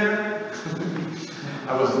 I've been there.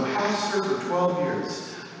 I was a pastor for 12 years.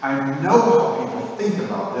 I know how people think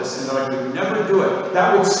about this and that I would never do it.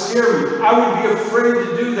 That would scare me. I would be afraid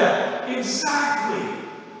to do that. Exactly.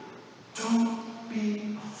 Don't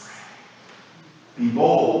be afraid. Be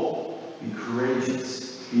bold. Be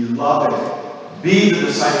courageous. Be loving. Be the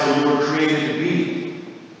disciple you were created to be.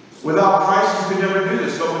 Without Christ, you could never do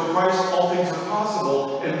this. But with Christ, all things are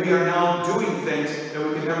possible. And we are now doing things that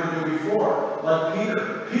we could never do before. Like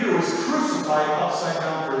Peter. Peter was crucified upside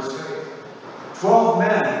down for his faith. 12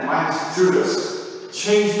 men, minus Judas,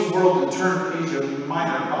 changed the world and turned Asia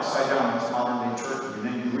Minor upside down. It's modern-day Turkey, and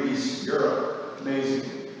then Greece, Europe. Amazing.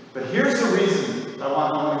 But here's the reason I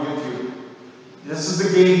want to give you. This is the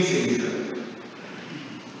game changer.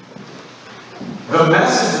 The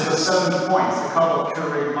message of the 7 points, the cup of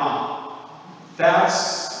kerygma,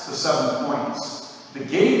 that's the 7 points. The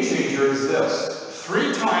game changer is this.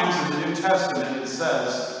 3 times in the New Testament it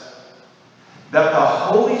says that the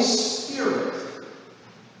Holy Spirit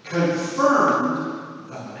confirmed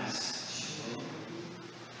the message.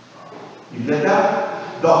 You get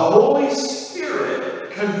that? The Holy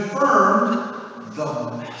Spirit confirmed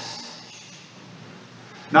the message.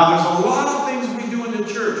 Now, there's a lot of things we do in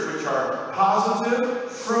the church which are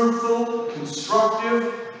positive, fruitful,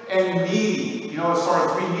 constructive, and needy. You know, as far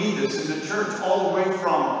as we need this in the church, all the way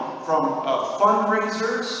from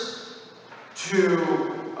fundraisers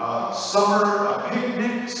to summer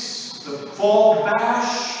picnics, the fall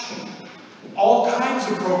bash, all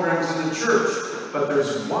kinds of programs in the church. but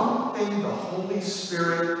there's one thing the Holy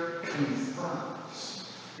Spirit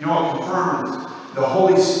confirms. You know what confirms? The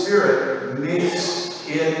Holy Spirit makes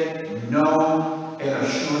it known and a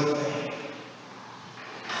sure thing.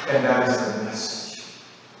 And that is the message.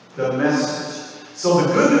 The message. So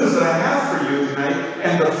the good news that I have for you tonight,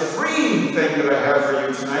 and the freeing thing that I have for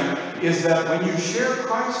you tonight, is that when you share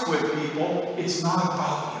Christ with people, it's not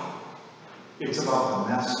about you. It's about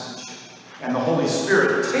the message. And the Holy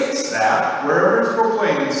Spirit takes that, wherever it's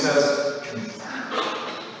proclaimed, and says, confirm.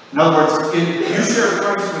 In other words, if you share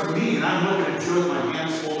Christ with me, and I'm looking at you with my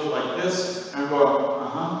hands folded like this, and I go,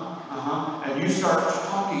 and you start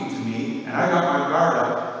talking to me, and I got my guard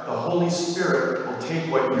up, the Holy Spirit will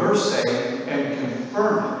take what you're saying and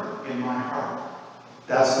confirm it in my heart.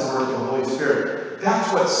 That's the word of the Holy Spirit.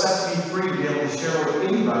 That's what sets me free to be able to share with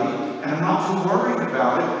anybody, and I'm not too worried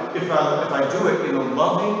about it if I do it in a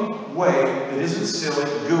loving way that isn't silly,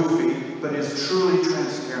 goofy, but is truly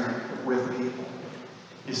transparent with people.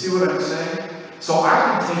 You see what I'm saying? So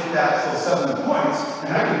I can take that to 7 points,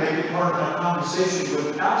 and I can make it part of my conversation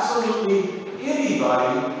with absolutely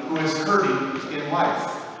anybody who is hurting in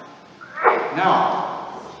life.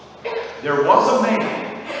 Now, there was a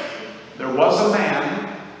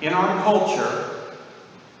man in our culture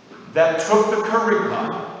that took the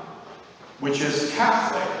curriculum, which is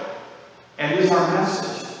Catholic, and is our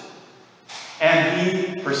message. And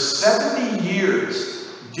he, for 70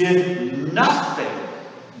 years, did nothing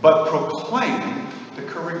but proclaim the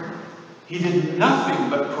curriculum. He did nothing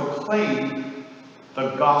but proclaim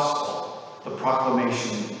the gospel, the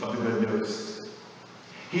proclamation of the good news.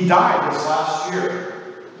 He died this last year.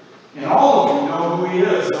 And all of you know who he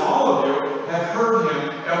is, and all of you have heard him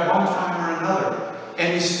at one time or another.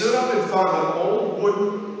 And he stood up in front of an old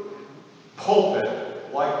wooden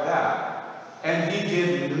pulpit like that, and he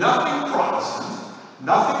did nothing Protestant,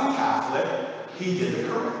 nothing Catholic. He did the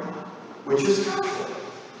curriculum, which is Catholic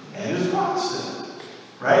and is Protestant,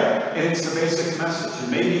 right? And it's the basic message.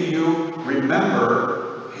 And maybe you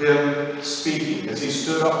remember him speaking as he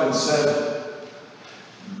stood up and said,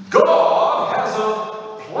 God has a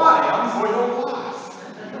plan for your life.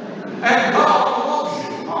 And God loves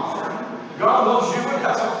you, my friend. God loves you and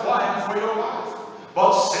has a plan for your life.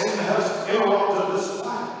 But sin has interrupted this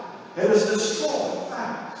plan. It has destroyed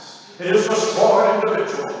families. It has destroyed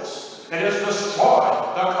individuals. It has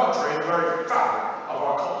destroyed the country, the very fabric of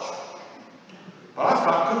our culture. But I've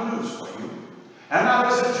got good news for you. And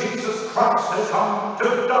that is that Jesus Christ has come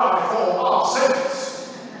to die for our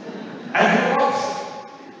sins. And he loves you.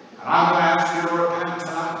 And I'm going to ask you to repent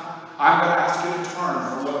tonight. I'm going to ask you to turn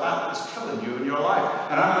from what that is killing you in your life.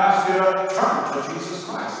 And I'm going to ask you to turn to Jesus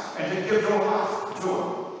Christ and to give your life to him.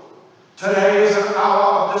 Today is an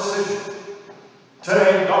hour of decision.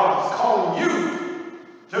 Today God is calling you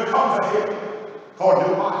to come to him for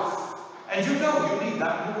new life. And you know you need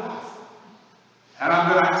that new life. And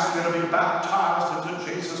I'm going to ask you to be baptized into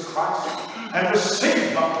Jesus Christ and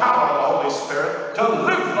receive the power of the Holy Spirit to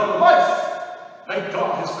live the life that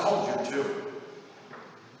God has called you to.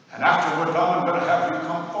 And after we're done, I'm going to have you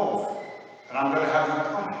come forward. And I'm going to have you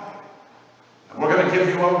pray. And we're going to give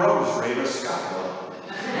you a rosary and a scapular.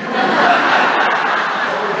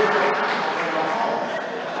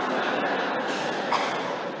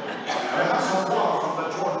 I have some water from the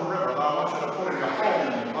Jordan River that I want you to put in your home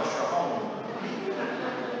and bless your home.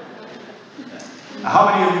 Now, how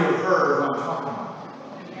many of you have heard what I'm talking about?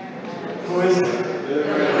 Who is it?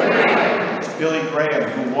 It's Billy Graham,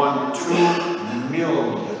 who won 2 million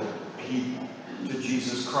people to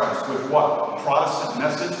Jesus Christ. With what? A Protestant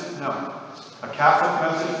message? No. A Catholic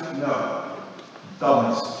message? No. The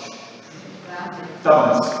message. The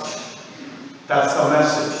message. That's the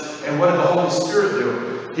message. And what did the Holy Spirit do?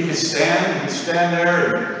 He could stand there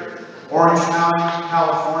in Orange County,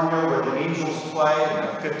 California, where the Angels play,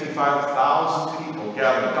 and 55,000 people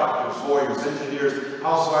gathered, doctors, lawyers, engineers,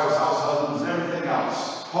 housewives, house husbands, and everything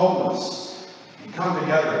else, homeless, and come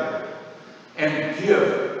together and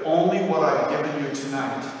give only what I've given you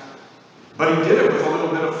tonight. But he did it with a little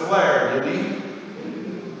bit of flair, didn't he?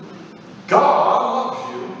 God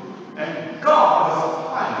loves you, and God has a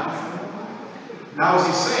plan for your life. Now, is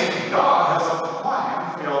he saying God has a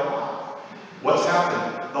plan for your life? What's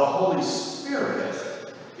happening? The Holy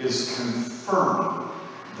Spirit is confirming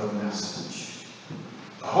the message.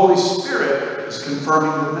 The Holy Spirit is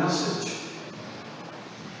confirming the message.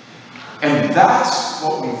 And that's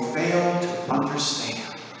what we fail to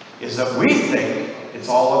understand, is that we think it's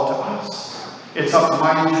all up to us. It's up to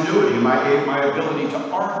my ingenuity, my ability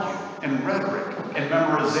to argue, and rhetoric, and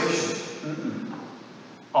memorization.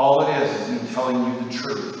 All it is me telling you the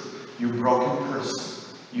truth. You broken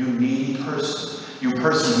person. You needy person. You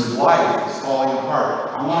person whose life is falling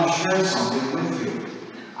apart. I want to share something with you.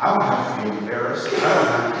 I don't have to be embarrassed. I don't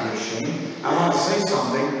have to be ashamed. I want to say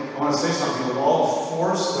something. I want to say something with all the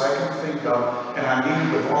force that I can think of, and I mean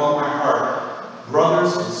it with all of my heart.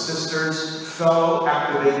 Brothers and sisters, fellow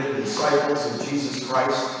activated disciples of Jesus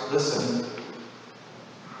Christ, listen.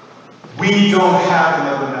 We don't have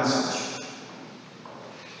another message.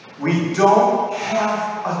 We don't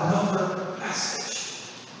have another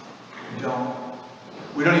message. We don't.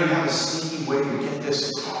 We don't even have a sneaky way to get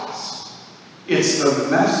this across. It's the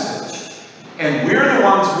message. And we're the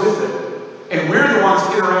ones with it. And we're the ones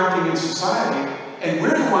interacting in society. And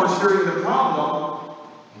we're the ones hearing the problem.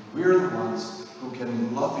 And we're the ones who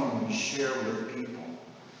can lovingly share with people.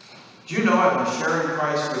 Do you know I've been sharing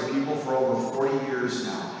Christ with people for over 40 years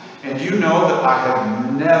now? And do you know that I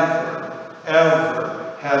have never,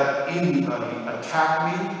 ever had anybody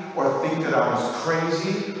attack me or think that I was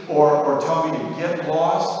crazy or tell me to get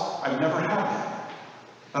lost? I've never had that.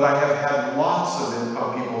 But I have had lots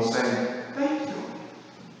of people saying, thank you,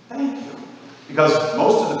 thank you. Because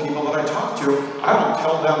most of the people that I talk to, I don't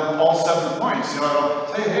tell them all 7 points. You know, I don't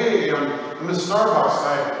say, hey, I'm in Starbucks,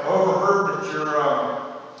 I overheard that your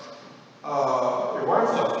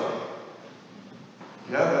wife left you.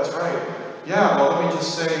 Yeah, that's right. Yeah, well, let me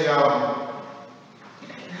just say,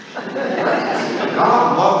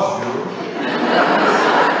 God loves you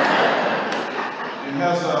and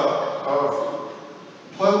has a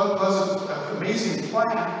pleasant, amazing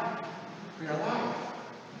plan for your life.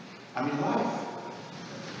 I mean, life.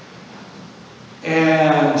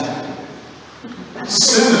 And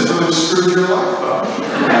sin has really screwed your life up. You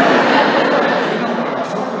know what I'm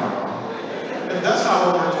talking about. And that's not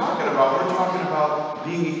what we're talking about. We're talking about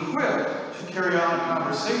being equipped to carry on a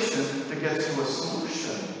conversation to get to a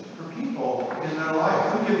solution for people in their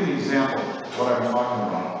life. Let me give you an example of what I'm talking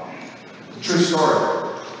about. It's a true story.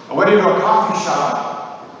 I went into a coffee shop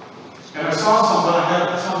and I saw someone. I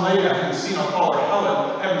had some lady I hadn't seen. I'll call her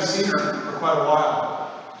Helen. I haven't seen her for quite a while.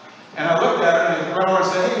 And I looked at her and I ran over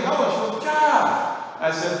and said, hey, Helen. She goes, Jeff.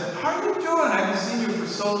 I said, how are you doing? I haven't seen you for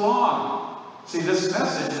so long. See, this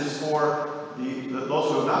message is for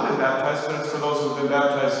those who have not been baptized, but it's for those who have been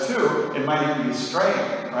baptized too. It might even be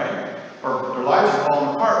straying, right? Or their lives are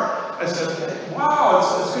falling apart. I said, wow,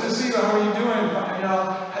 it's good to see you. How are you doing? You know,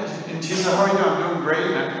 and she said, how are you doing? I'm doing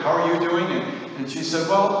great. And how are you doing? And she said,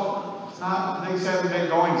 well, it's not, things haven't been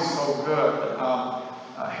going so good.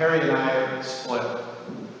 Harry and I have split.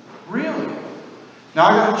 Really? Now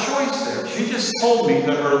I got a choice there. She just told me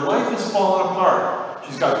that her life is falling apart.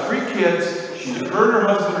 She's got 3 kids. Her and her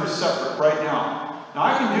husband are separate right now. Now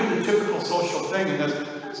I can do the typical social thing and this,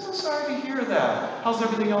 I'm so sorry to hear that. How's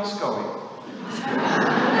everything else going?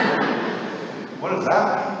 What does that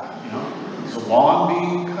mean? You know, is the lawn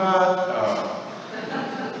being cut?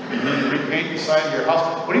 You need to repaint the side of your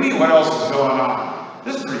house. What do you mean, what else is going on?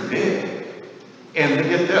 This is pretty big. And to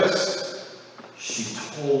get this, she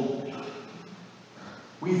told me,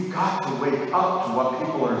 we've got to wake up to what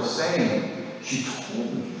people are saying. She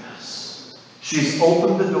told me this. She's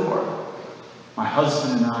opened the door. My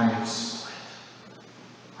husband and I have split.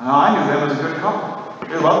 Now, I knew them as a good couple.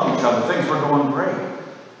 They loved each other. Things were going great.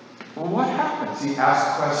 Well, what happened? See,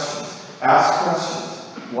 ask questions. Ask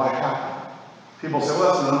questions. What happened? People say,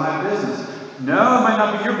 well, that's none of my business. No, it might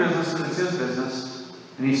not be your business, but it's his business.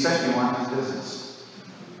 And he sent you on his business.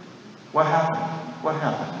 What happened? What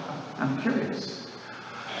happened? I'm curious.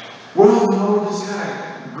 Well, the Lord just kind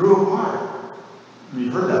of grew apart.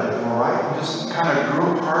 You've heard that before, right? We just kind of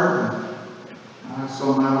grew apart. And I was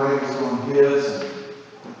going my way, I was going his.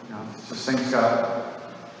 And, you know, just things got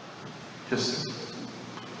just,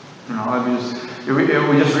 you know,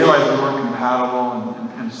 we just realized we weren't compatible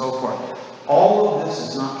and so forth. All of this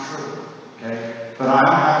is not true, okay? But I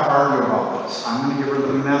don't have to argue about this. I'm going to give her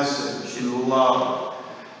the message in love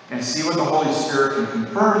and see what the Holy Spirit can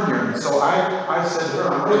confirm here. And so I said to her,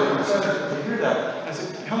 I'm really excited to hear that. I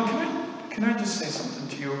said, Helen, can I just say something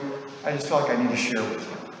to you? I just feel like I need to share with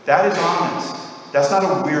you. That is honest. That's not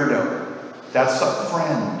a weirdo. That's a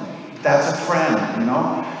friend. That's a friend, you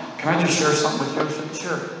know? Can I just share something with you? I said,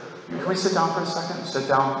 sure. Can we sit down for a second? Sit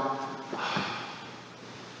down.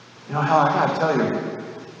 You know, Helen, I gotta tell you,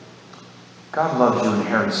 God loves you and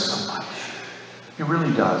Harry so much. He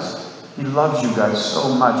really does. He loves you guys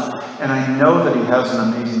so much. And I know that he has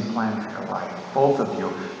an amazing plan for your life. Both of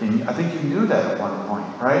you. And I think you knew that at one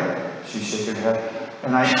point, right? She shook her head.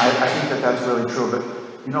 And I think that that's really true. But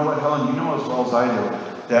you know what, Helen? You know as well as I do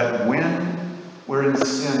that when we're in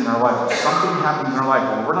sin in our life, if something happens in our life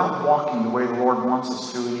and we're not walking the way the Lord wants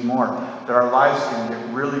us to anymore, that our lives can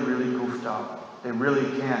get really, really goofed up. They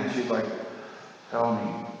really can. She's like, tell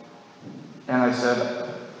me. And I said,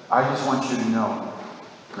 I just want you to know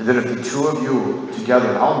that if the two of you together,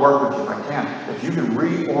 and I'll work with you if I can, if you can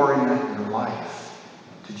reorient your life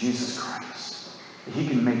to Jesus Christ, He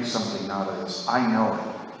can make something out of this. I know it.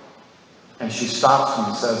 And she stops me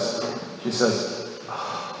and says,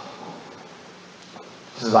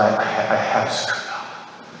 I have screwed up.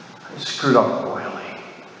 I screwed up royally.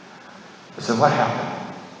 I said, what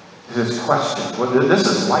happened? He says, question. Well, this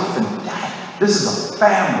is life and death. This is a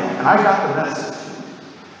family. And I got the message.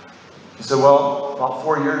 He said, well, about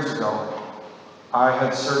 4 years ago, I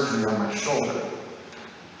had surgery on my shoulder.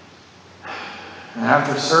 And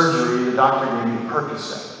after surgery, the doctor gave me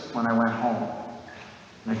Percocet when I went home.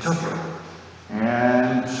 And I took it.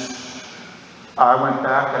 And I went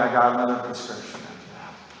back and I got another prescription after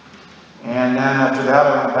that. And then after that,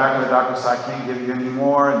 I went back and the doctor said, I can't give you any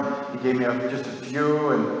more. And he gave me just a few.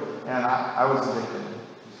 And I was addicted.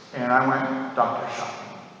 And I went doctor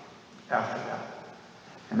shopping after that.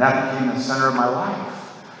 And that became the center of my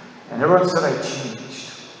life. And everyone said I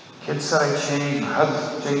changed. Kids said I changed. My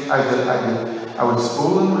husband changed. I was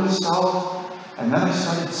fooling myself. And then I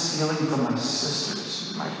started stealing from my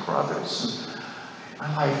sisters and my brothers. And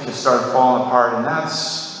my life just started falling apart. And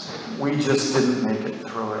we just didn't make it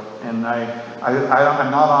through it. And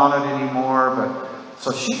I'm not on it anymore. But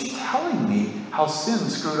so she's telling me how sin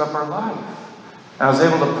screwed up her life. And I was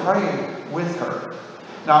able to pray with her.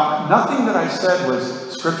 Now, nothing that I said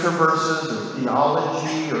was scripture verses or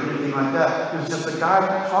theology or anything like that. It was just a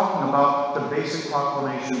guy talking about the basic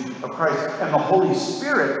proclamation of Christ. And the Holy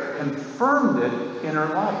Spirit confirmed it in her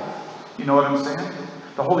life. You know what I'm saying?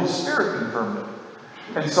 The Holy Spirit confirmed it.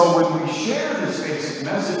 And so when we share this basic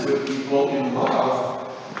message with people in love,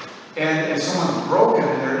 and someone's broken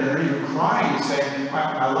and they're even crying, saying,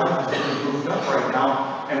 my life is really moved up right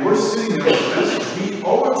now, and we're sitting there with a message, we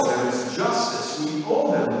owe it to them, it's justice, we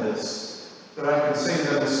owe them this. That I can say to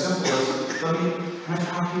them as simple as, can I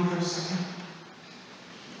talk to you for a second?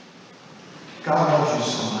 God loves you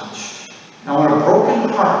so much. Now when a broken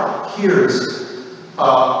heart hears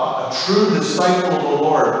a true disciple of the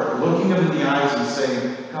Lord looking him in the eyes and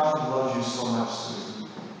saying, God loves you so much, Susan.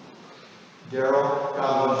 Daryl,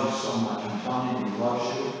 God loves you so much. I'm telling you, He loves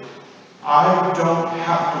you. I don't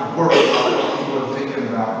have to worry about what people are thinking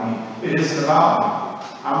about me. It isn't about me.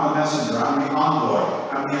 I'm the messenger. I'm the envoy.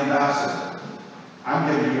 I'm the ambassador. I'm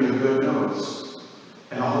giving you the good news.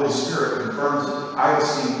 And the Holy Spirit confirms it. I have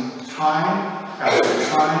seen time after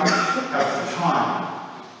time after time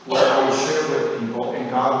where I will share with people and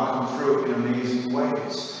God will come through in amazing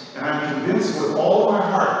ways. And I'm convinced with all of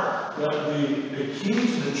my heart that the key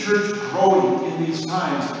to the church growing in these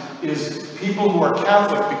times is people who are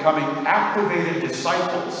Catholic becoming activated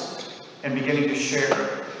disciples and beginning to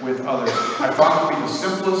share with others. I found it to be the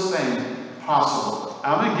simplest thing possible.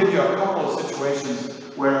 I'm going to give you a couple of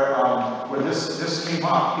situations where this came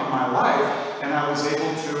up in my life and I was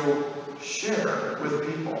able to share with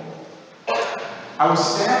people. I was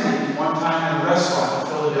standing one time in a restaurant in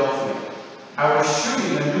Philadelphia. I was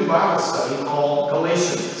shooting a new Bible study called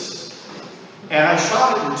Galatians. And I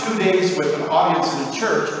shot it in 2 days with an audience in a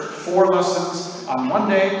church, 4 lessons on one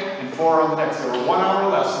day and 4 on the next. There were 1-hour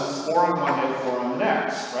lessons, 4 on one day, 4 on the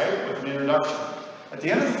next, right? With an introduction. At the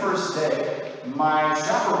end of the first day, my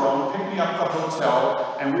chaperone picked me up at the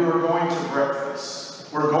hotel and we were going to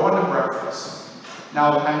breakfast. We're going to breakfast.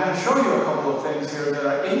 Now, I'm going to show you a couple of things here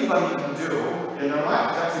that anybody can do in their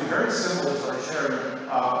life. It's actually very simple to start sharing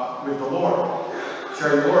with the Lord.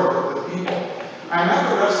 Sharing the Lord with people. I'm at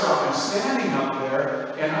the restaurant, I'm standing up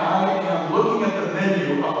there, and I am looking at the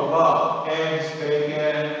menu up above. Eggs,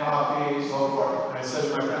 bacon, coffee, so forth. And I said to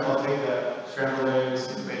my friend, I'll take that. Scrambled eggs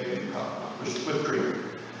and bacon and coffee with cream.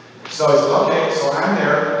 So I said, okay, so I'm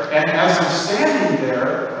there, and as I'm standing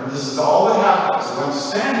there, and this is all that happens, as I'm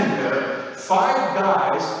standing there, 5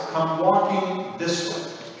 guys come walking this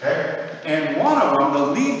way, okay? And one of them, the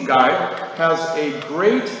lead guy, has a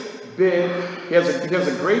great big, he has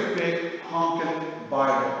a great big honkin'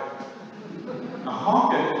 Bible. Now,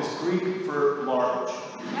 honkin' is Greek for large.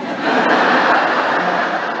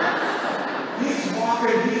 He's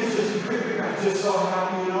walking, he's just a great big guy, just so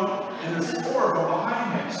happy, you know? And there's 4 of them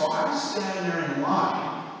behind him. So I'm standing there in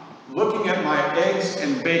line, looking at my eggs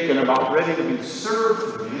and bacon about ready to be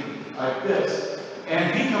served to me, like this.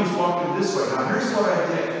 And he comes walking this way. Now, here's what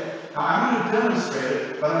I did. Now, I'm going to demonstrate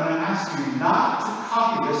it, but I'm going to ask you not to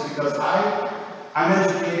copy this because I'm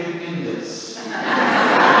educated in this. This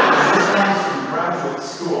comes from graduate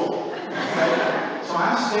school. Okay? So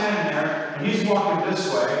I'm standing there, and he's walking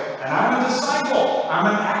this way, and I'm a disciple. I'm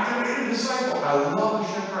an activated disciple. I love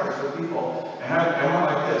to share Christ with people. And I went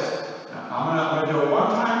like this. Now, I'm going to do it one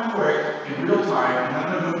time quick, in real time, and then I'm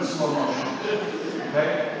going to do it in slow motion. Okay?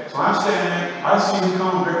 So I'm standing, I see him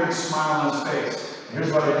come, a very big smile on his face. And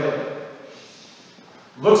here's what I did.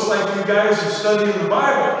 Looks like you guys are studying the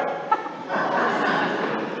Bible.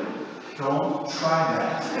 Don't try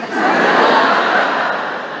that.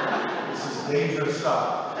 This is dangerous stuff.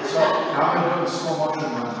 So now I'm going to do it in slow motion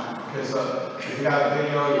one time. Because if you got a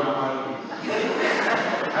video, you might want to.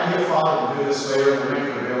 I need a father to do this later and make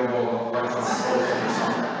it available on electronic version or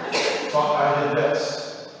something. So I did this.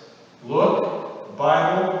 Look,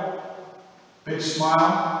 Bible, big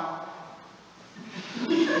smile.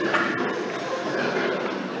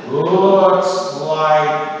 Looks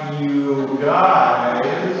like you guys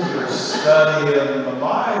are studying the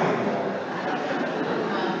Bible.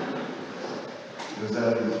 Is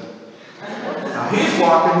that easy? Now he's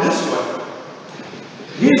walking this way.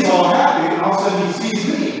 He's all happy, and all of a sudden he sees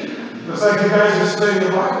me. It's like you guys are studying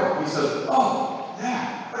the Bible. He says, oh,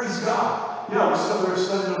 yeah, praise God. Yeah, we're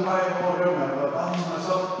studying the Bible.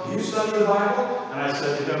 Myself, do you study the Bible? And I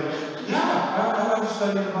said to him, yeah, I like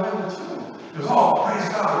studying the Bible too. He goes, oh, praise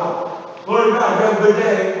God. Well, glory to God, you have a good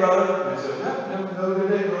day, brother. And I said, yeah, have another good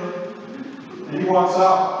day, brother. And he walks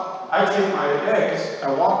out. I take my eggs, I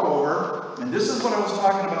walk over, and this is what I was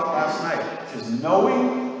talking about last night, is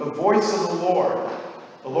knowing the voice of the Lord.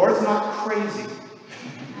 The Lord's not crazy.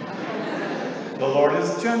 The Lord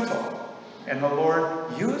is gentle. And the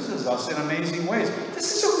Lord uses us in amazing ways.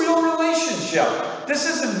 This is a real relationship. This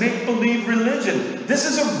isn't make-believe religion. This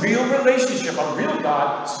is a real relationship. A real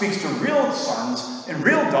God speaks to real sons and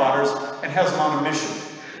real daughters and has them on a mission.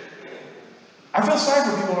 I feel sorry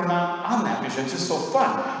for people who are not on that mission. It's just so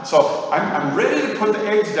fun. So I'm ready to put the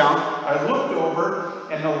eggs down. I looked over,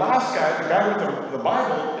 and the last guy, the guy with the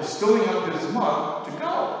Bible, is filling up his mug to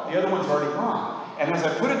go. The other one's already gone. And as I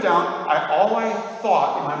put it down, all I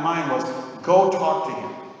thought in my mind was, go talk to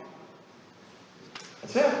him.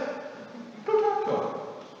 That's it. Go talk to him.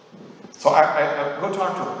 So I go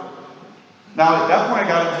talk to him. Now, at that point, I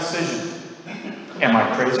got a decision. Am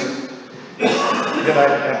I crazy? Did I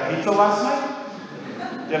have pizza last night?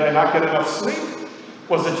 Did I not get enough sleep?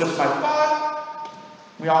 Was it just my thought?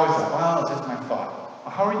 We always say, well, it's just my thought.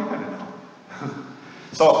 Well, how are you going to know?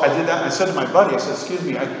 So I did that, and I said to my buddy, I said, excuse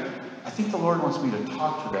me, I think the Lord wants me to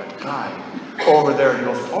talk to that guy over there. And he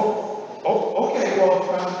goes, oh, okay, well,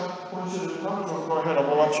 I want you to talk to him. Go ahead,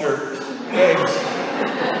 I'll watch your eggs.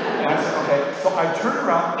 And I said, okay. So I turned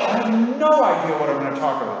around, I have no idea what I'm going to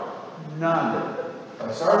talk about. None.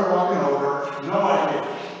 I started walking over, no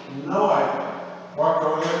idea. Walked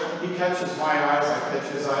over there, he catches my eyes, I catch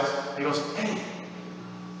his eyes. He goes, hey.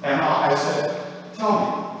 And I said, tell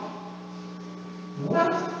me,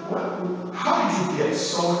 how did you get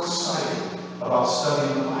so excited about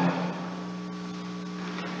studying the Bible?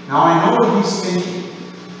 Now I know what he's thinking.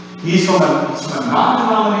 He's from a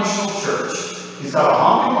non-denominational church. He's got a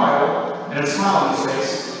honking Bible and a smile on his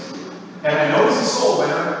face. And I know he's a soul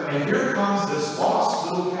winner, and here comes this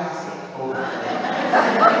lost little Catholic over there.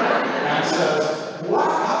 And says, what?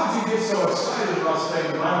 How did you get so excited about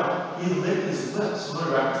studying the Bible? He licked his lips. Look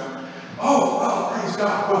at that. Oh, praise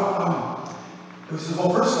God. Well, he says,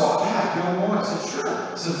 well, first of all, yeah, you know more. I said, sure.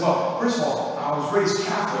 He says, well, first of all, I was raised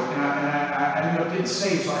Catholic, and I ended up getting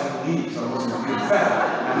saved, so I had to leave, so I wasn't getting fed.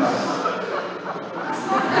 And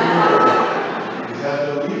he had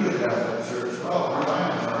to leave the Catholic Church. Well, I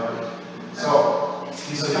am. So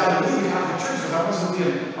he said, I had to leave the Catholic Church because I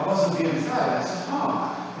wasn't being fed. I said,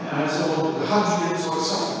 oh. And I said, well, how did you get so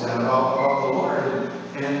excited then about the Lord?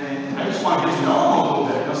 And I just wanted to know him a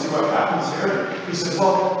little bit, see what happens here. He said,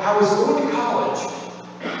 well, I was going to college,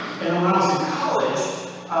 and when I was in college,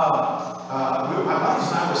 my buddies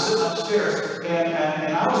and I were sitting upstairs,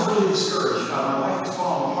 and I was really discouraged. My life was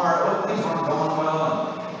falling apart, things weren't going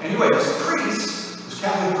well. And anyway, this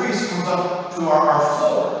Catholic priest comes up to our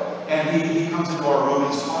floor, and he comes into our room,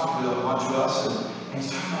 and he's talking to a bunch of us, and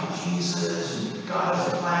he's talking about Jesus, and God has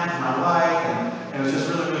a plan for my life, and it was just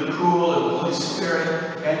really, really cool, and the Holy Spirit,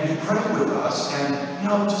 and he prayed with us, and,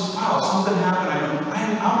 just, wow, something happened. I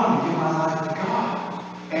want to give my life to God.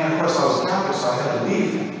 And, of course, I was Catholic, so I had to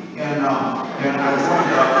leave, and I joined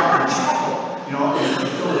Calvary Chapel, in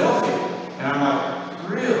Philadelphia, and I'm like,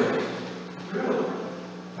 really?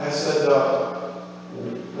 I said,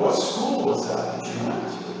 what school was that you went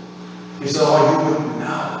to? He said, oh, you wouldn't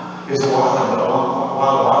know. It was a while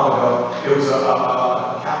ago. It was a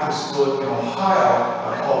Catholic school in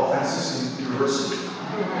Ohio called Franciscan University.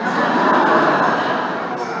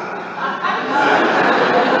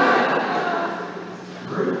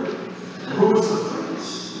 Who was the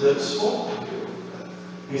priest that just spoke to you.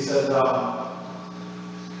 He said,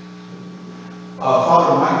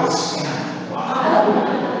 Father Michael Scanlon. Wow.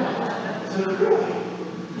 I said, really?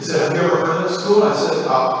 He said, have you ever heard of this school? I said,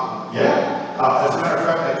 yeah. As a matter of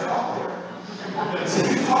fact, I taught there. He said,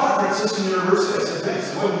 you taught at Franciscan University? I said, thanks.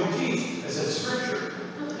 What do you teach? I said, Scripture.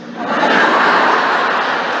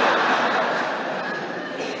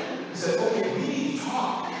 He said, okay, we need to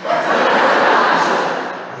talk. He said,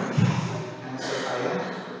 are you Catholic? And I said, I am.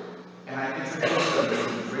 And I introduced him to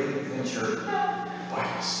the Great Adventure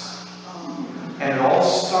Bible study. And it all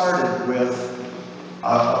started with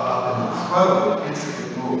an incredible,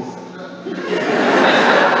 intricate move.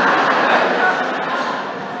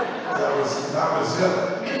 That was it.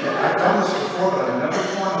 I've done this before, but I've never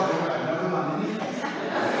torn a book. I've never done anything.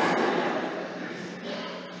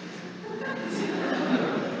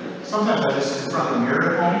 Sometimes I just confront the mirror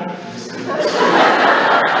at home. And just say, well,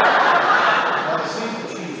 it seems to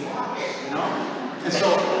change lives, you know? And so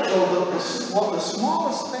the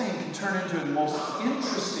smallest thing can turn into the most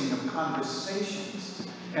interesting of conversations.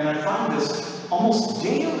 And I find this almost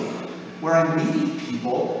daily, where I'm meeting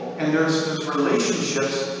people, and there's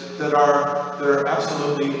relationships that are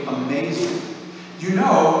absolutely amazing. You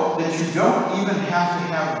know that you don't even have to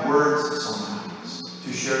have words sometimes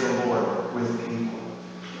to share the Lord with people.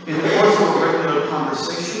 In the course of a regular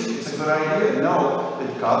conversation, it's a good idea to know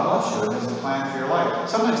that God loves you and has a plan for your life.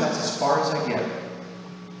 Sometimes that's as far as I get.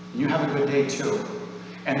 You have a good day too.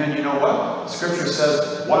 And then you know what? Scripture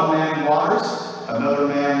says one man waters, another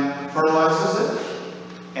man fertilizes it,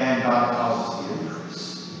 and God causes the increase.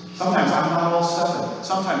 Sometimes I'm not all seven.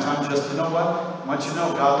 Sometimes I'm just, you know what? Once you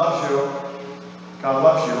know God loves you, God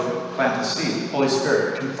loves you, plant a seed. Holy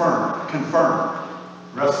Spirit, confirm, confirm.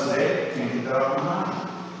 The rest of the day, can't get that out of my mind.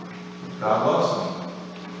 God loves me.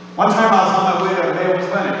 One time I was on my way to a Mayo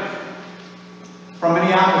Clinic. From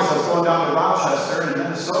Minneapolis, I was going down to Rochester, and in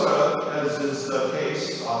Minnesota, as is the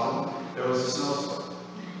case often, there was a snowstorm.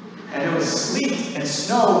 And it was sleet and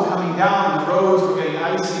snow coming down, and the roads were getting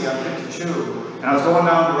icy on 52. And I was going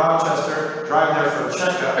down to Rochester, driving there for a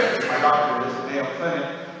checkup. My doctor is at Mayo Clinic.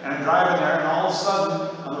 And I'm driving there, and all of a sudden,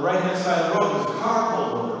 on the right-hand side of the road, there's a car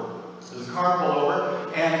pulled over. There's a car pulled over,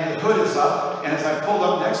 and the hood is up. And as I pulled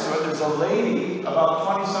up next to it, there's a lady about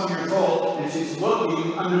 20-some years old, and she's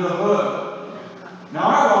looking under the hood. Now,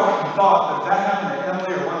 I often thought that if that happened to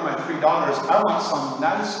Emily or one of my three daughters, I want some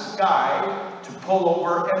nice guy to pull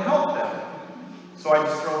over and help them. So I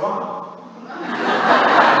just drove on.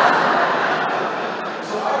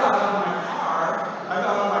 So I got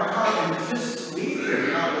out of my car, and it's just sleeping.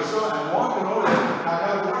 You know, so I'm walking over there, and I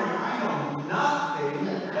got to warn you, I know nothing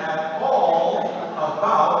at all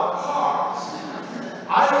about cars.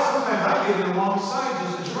 Sometimes I get in the wrong side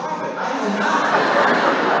just to drive it. I know nothing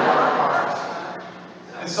about cars.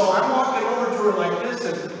 And so I'm walking over to her like this,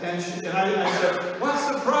 and I said, what's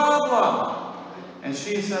the problem? And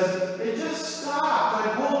she says, it just stopped. I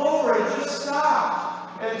pulled over, it just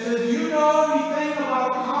stopped. And she said, do you know anything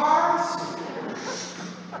about cars?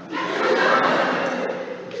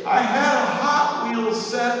 I had a Hot Wheels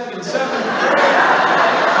set in 7th grade.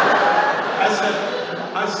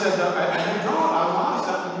 I said, I don't, I'm honest.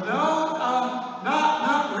 No,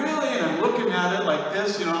 not really. And I'm looking at it like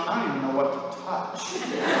this, you know, I don't even know what to touch. You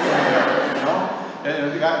know?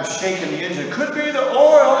 And the guy was shaking the engine. Could be the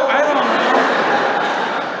oil, I don't know.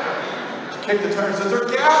 She kicked the tire and said,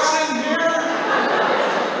 there's gas in here?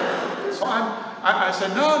 So I said,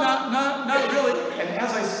 no, not really. And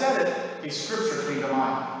as I said it, a scripture came to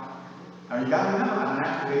mind. Now you got to remember, I'm an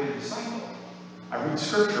activated disciple. I read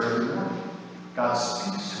scripture every morning. God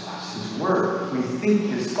speaks to us, His word. We think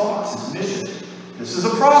His thoughts, His mission. This is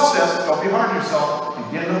a process. Don't be hard on yourself.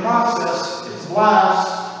 Begin the process. It's blast.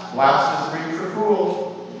 Blast is Greek for cool.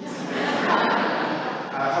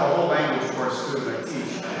 I have a whole language course too that I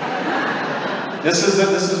teach. This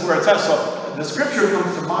is where it's at. So the scripture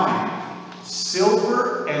comes to mind.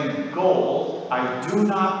 Silver and gold I do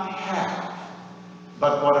not have,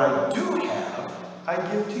 but what I do have, I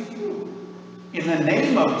give to you. In the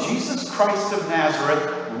name of Jesus Christ of Nazareth,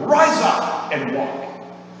 rise up and walk.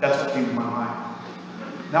 That's what came to my mind.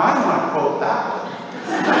 Now, I don't want to quote that one.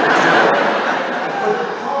 I put the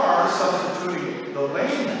car substituting the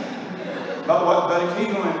layman. But it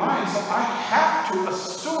came to my mind, so I have to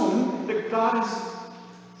assume that God is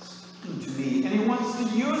speaking to me, and He wants to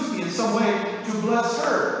use me in some way to bless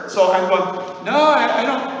her. So I'm going, no,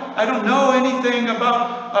 I don't know anything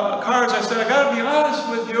about cars. I said, I got to be honest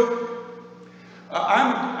with you.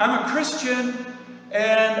 I'm a Christian,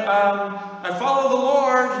 and I follow the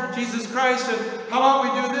Lord, Jesus Christ, and how about we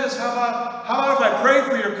do this? How about if I pray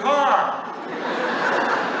for your car?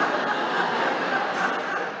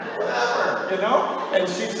 know? And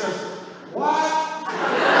she says, what?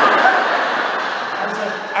 I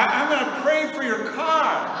said, I'm going to pray for your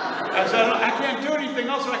car. I said, I can't do anything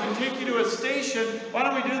else, but I can take you to a station. Why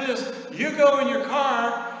don't we do this? You go in your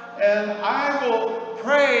car, and I will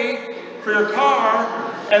pray for your car,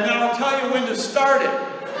 and then I'll tell you when to start it.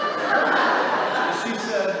 And she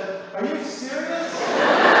said, are you serious?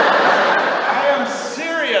 I am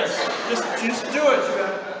serious. Just do it. She goes,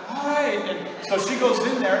 all right. And so she goes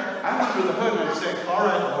in there. I went through the hood and I say, all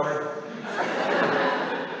right, Lord.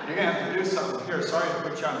 You're going to have to do something here. Sorry to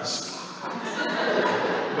put you on the spot.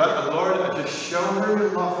 But Lord, just show her you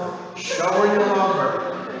love her. Show her you love her.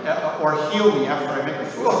 Or heal me after I make a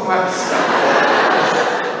fool of myself.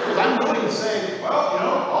 Because I'm willing to say, well,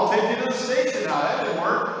 I'll take you to the station now. That didn't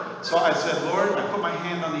work. So I said, Lord, I put my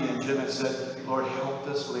hand on the engine. I said, Lord, help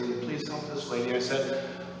this lady. Please help this lady. I said,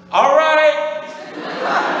 all right.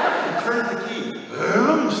 I turned the key.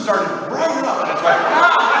 Boom. Started right up. And it's like,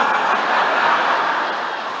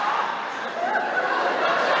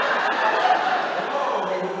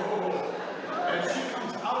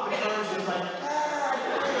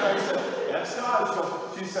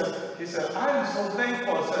 He said, I'm so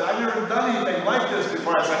thankful. I said, I've never done anything like this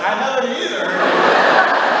before. I said, I haven't either.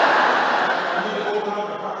 I need to open up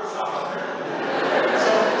a barber shop apparently.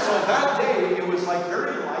 So that day, it was like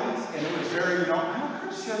very light, and it was very, I'm a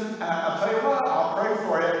Christian. I'll tell you what, I'll pray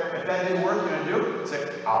for you. If that didn't work, you're going to do? Say,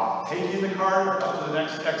 I'll take you in the car up to the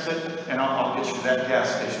next exit, and I'll get you to that gas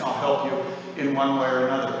station. I'll help you in one way or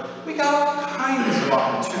another. We got all kinds of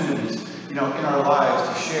opportunities, in our lives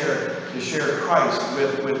to share Christ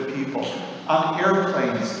with people. On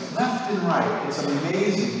airplanes, left and right. It's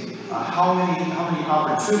amazing how many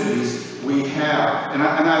opportunities we have. And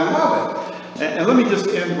I love it. And let me just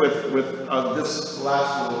end with this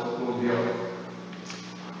last little deal.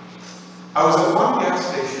 I was at one gas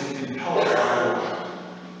station in Pelican, Iowa.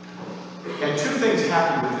 And two things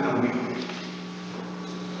happened within a week.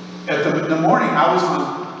 In the morning, I was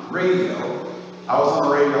on radio. I was a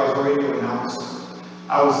radio announcer.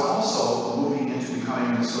 I was also moving into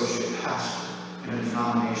becoming an associate pastor in a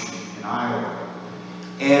denomination in Iowa.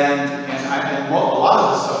 And a lot of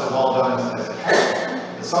this stuff is all done as a pastor.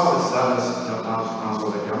 And some of it's done as when I was a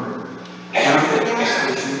little bit younger. And I'm at the gas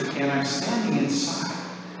station, and I'm standing inside.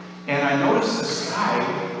 And I notice this guy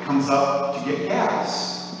comes up to get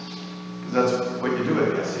gas. Because that's what you do at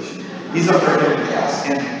a gas station. He's up there getting gas.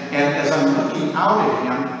 And as I'm looking out at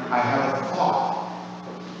him, I have a thought.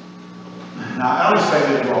 Now, I don't expect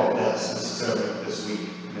you to do all this necessarily this week.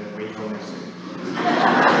 Wait till next week.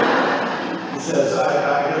 He says, I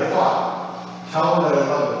get a thought. Tell him that I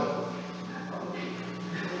love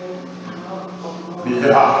him.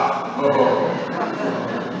 Yeah. Oh.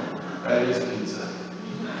 That is pizza.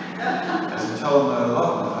 I said, tell him that I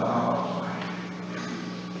love him. Oh.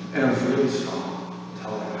 And it was really strong.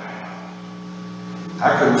 Tell him that I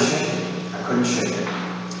couldn't shake it.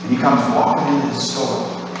 And he comes walking into the store.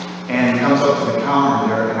 And he comes up to the counter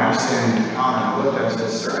there, and I'm standing at the counter, and I looked at him and said,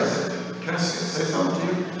 sir, I said, can I say something to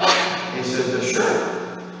you? He said, sure.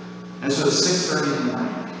 And this was 6:30 in the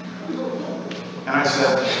morning. And I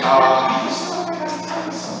said, I just thought I got to tell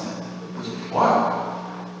you something. He said, what?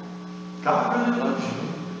 God really loves you.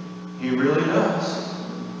 He really does.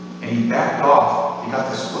 And he backed off. He got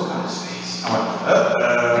this look on his face. I went,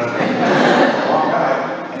 wrong guy.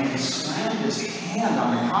 And he slammed his hand on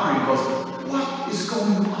the counter, and he goes, what is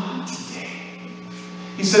going on today?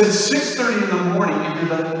 He said, it's 6:30 in the morning, and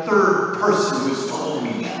you're the third person who has told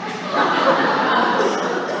me that.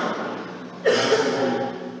 And I said,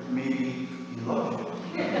 well, maybe he loved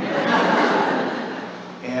you.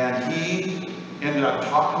 And he ended up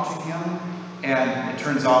talking to him, and it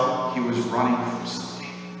turns out he was running from something.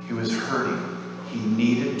 He was hurting. He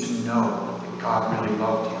needed to know that God really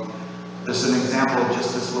loved him. This is an example of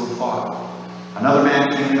just this little thought. Another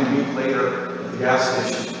man came in a week later at the gas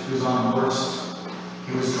station. He was on a motorcycle.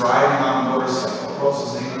 He was driving on a motorcycle. What's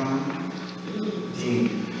his name? Dean.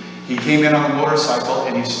 He came in on a motorcycle,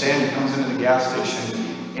 and he's standing, comes into the gas station,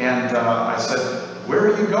 and I said, where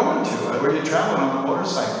are you going to? Where are you traveling on a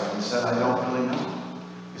motorcycle? He said, I don't really know.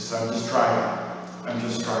 He said, I'm just driving.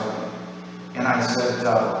 And I said,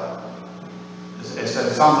 it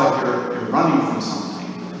sounds like you're running from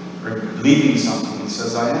something, or leaving something. He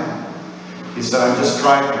says, I am. He said, I'm just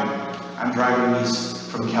driving. I'm driving east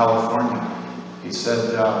from California. He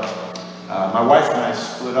said, my wife and I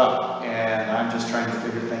split up, and I'm just trying to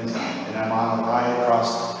figure things out. And I'm on a ride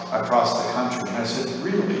across the country. And I said,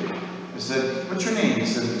 really? I said, what's your name? He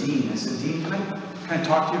said, Dean. I said, Dean, can I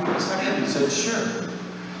talk to you for a second? He said, sure.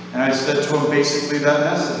 And I said to him basically that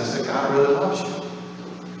message. I said, God really loves you.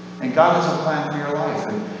 And God has a plan for your life.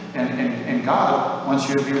 And God wants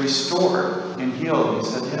you to be restored and healed.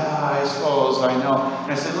 He said, yeah, I suppose, I know.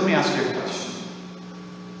 And I said, let me ask you a question.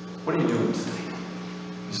 What are you doing today?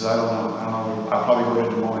 He said, I don't know. I'll probably go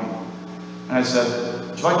to Des Moines. And I said,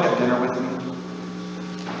 would you like to have dinner with me?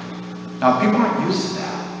 Now, people aren't used to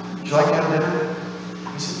that. Would you like to have dinner?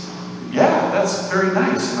 He said, yeah, that's very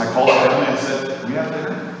nice. And I called her and I said, can we have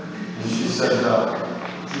dinner? And she said,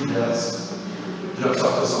 yes. Jokes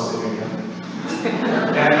up to something again.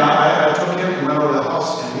 And I took him and went over to the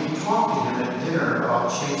house and we talked to him at dinner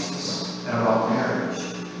about Jesus and about marriage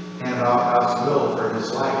and about God's will for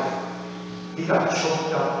his life. He got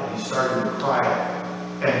choked up and he started to cry.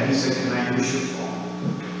 And he said, can I use your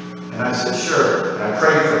phone? And I said, sure. And I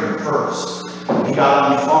prayed for him first. He got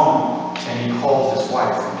on the phone and he called his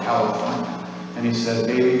wife from California. And he said,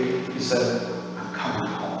 baby, he said, I'm coming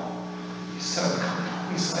home. He said, I'm coming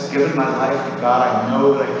home. He said, I've given my life to God. I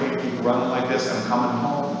know that I can't keep running like this. I'm coming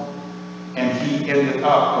home. And he ended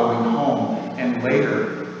up going home. And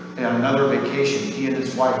later, on another vacation, he and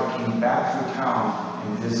his wife came back through town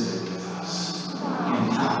and visited with us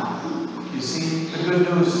in town. You see, the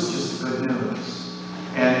good news is just the good news.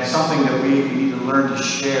 And it's something that we need to learn to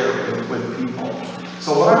share with people.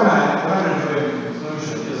 So what I'm going to do in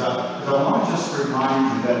conclusion is I want to just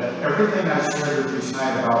remind you that everything I shared with you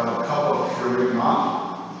tonight about the cup of kerygma,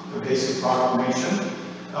 the basic proclamation,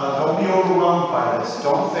 don't be overwhelmed by this.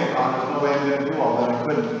 Don't think, there's no way I'm going to do all that. I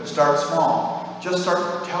couldn't. Start small. Just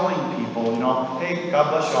start telling people, hey, God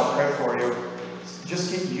bless you, I'll pray for you.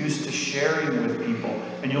 Just get used to sharing with people.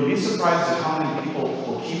 And you'll be surprised at how many people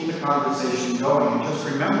will keep the conversation going. And just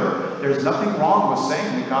remember, there's nothing wrong with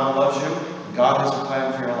saying that God loves you, God has a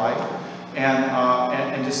plan for your life,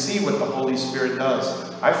 and to see what the Holy Spirit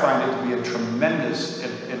does. I find it to be a tremendous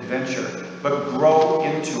adventure, but grow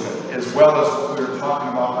into it, as well as what we were talking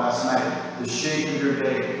about last night, the shape of your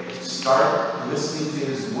day. Start listening to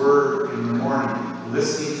His Word in the morning,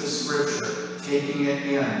 listening to Scripture, taking it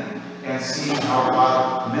in, and seeing how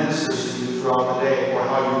God ministers to you throughout the day, or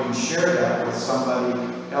how you can share that with somebody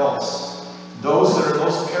else. Those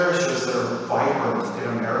parishes that are vibrant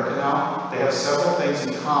in America now, they have several things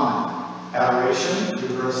in common. Adoration,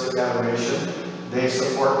 Eucharistic adoration. They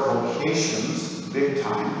support vocations, big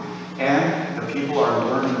time. And the people are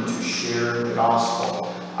learning to share the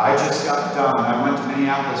gospel. I just got done. I went to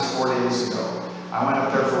Minneapolis 4 days ago. I went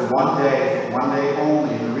up there for one day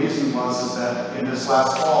only. And the reason was that in this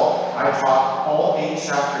last fall, I taught all 8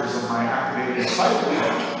 chapters of my Activated Disciple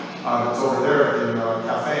book. It's over there at the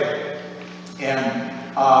cafe. And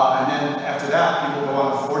then after that, people go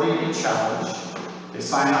on a 40-day challenge. They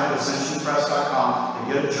sign up at AscensionPress.com.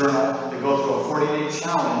 They get a journal. They go through a 40-day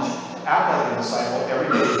challenge. Act like a disciple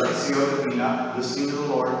every day, like Sio Divina, listening to the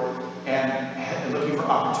Lord, and looking for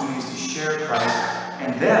opportunities to share Christ.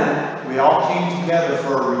 And then we all came together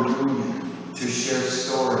for a reunion to share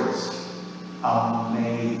stories.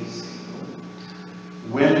 Amazing.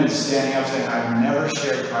 Women standing up saying, I've never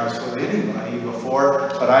shared Christ with anybody before,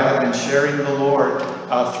 but I have been sharing the Lord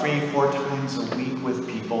 3-4 times a week with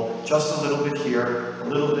people, just a little bit here, a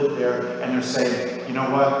little bit there, and they're saying, you know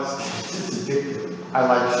what, it's addictive. I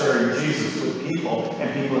like sharing Jesus with people,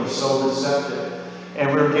 and people are so receptive.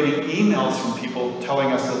 And we're getting emails from people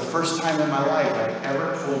telling us that the first time in my life I've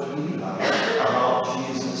ever told anybody about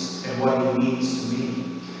Jesus and what He means to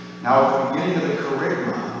me. Now, at the beginning of the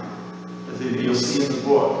kerygma, you'll see in the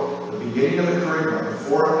book, the beginning of the kerygma,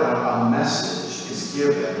 before a message is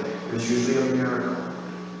given, there's usually a miracle,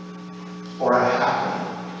 or a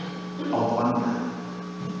happening, a wonder.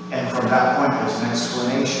 And from that point, there's an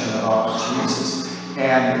explanation about Jesus.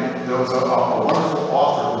 And there was a wonderful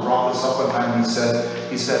author who brought this up one time.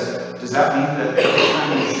 He said, does that mean that every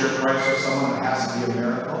time you share Christ with someone, there has to be a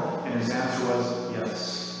miracle? And his answer was,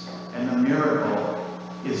 yes. And the miracle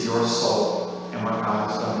is your soul and what God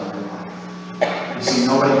has done in your life. You see,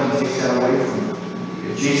 nobody can take that away from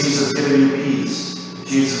you. If Jesus has given you peace, if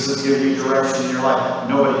Jesus has given you direction in your life,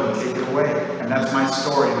 nobody can take it away. And that's my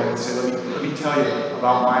story. And I can say, let me tell you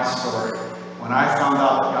about my story. When I found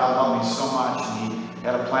out that God loved me so much and He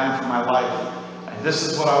had a plan for my life, and this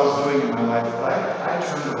is what I was doing in my life, but I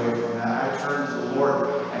turned away from that. I turned to the Lord,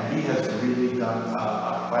 and He has really done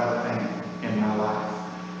quite a thing in my life.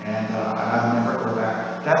 And I'll never go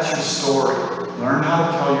back. That's your story. Learn how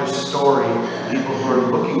to tell your story to people who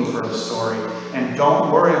are looking for a story. And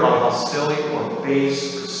don't worry about how silly or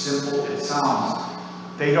base or simple it sounds.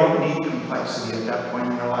 They don't need complexity at that point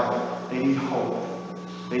in their life. They need hope.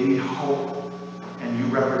 They need hope. And you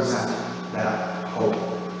represent that hope.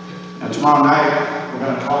 Now tomorrow night, we're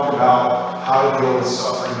going to talk about how to deal with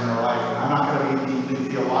suffering in our life. And I'm not going to be deep deeply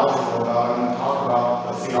theological about it. I'm going to talk about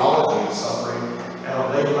the theology of suffering at a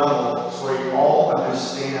lay level so we all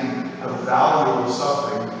understand the value of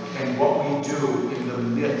suffering and what we do in the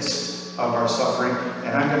midst of our suffering.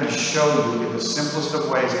 And I'm going to show you in the simplest of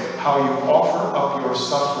ways how you offer up your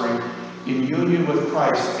suffering in union with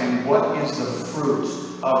Christ and what is the fruit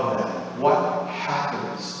of that. What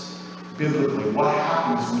happens biblically? What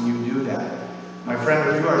happens when you do that? My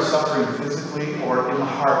friend, if you are suffering physically or in the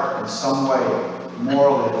heart in some way,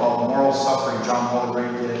 morally, called moral suffering, John Paul the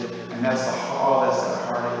Great did, and that's that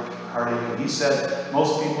heartache. And he said,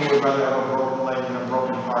 most people would rather have a broken leg than a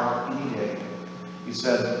broken heart any day. He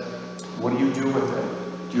said, what do you do with it?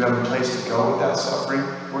 Do you have a place to go with that suffering?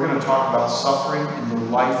 We're going to talk about suffering in the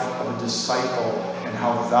life of a disciple and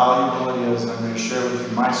how valuable it is. And I'm going to share with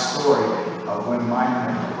you my story of when my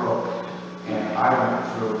marriage broke. And I went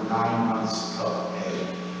through 9 months of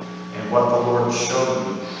pain. And what the Lord showed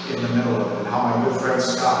me in the middle of it. And how my good friend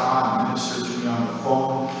Scott Hahn ministered to me on the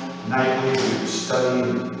phone nightly. We would study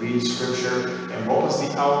and read scripture. And what was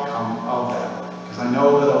the outcome of that? Because I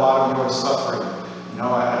know that a lot of you are suffering. You know,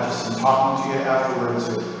 I just am talking to you afterwards.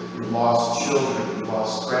 You lost children. You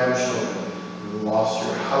lost grandchildren. You lost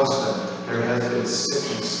your husband. There has been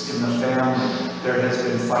sickness in the family. There has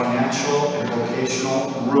been financial and vocational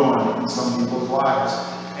ruin in some people's lives.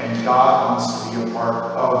 And God wants to be a part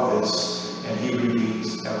of this, and He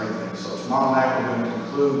redeems everything. So tomorrow night we're going to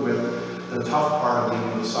conclude with the tough part of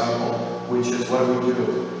being a disciple, which is what do we do?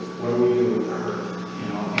 What do we do with the hurt,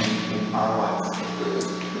 in our life?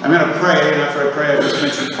 I'm going to pray, and after I pray, I'll just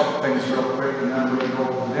mention a couple things real quick, and then we're going to go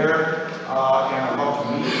over there. And I'd love to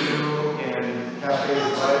meet you in Cafe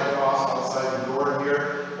right across outside the door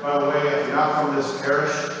here. By the way, if you're not from this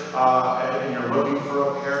parish, and you're looking for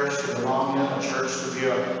a parish to belong in, a church to be a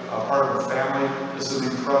part of a family, this is an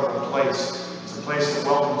incredible place. It's a place that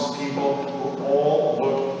welcomes people who all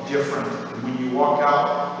look different. And when you walk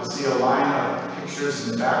out, you'll see a line of pictures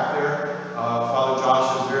in the back there. Father Josh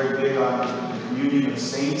is very big on the communion of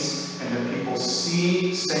saints, and that people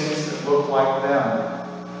see saints that look like them.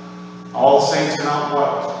 All the saints are not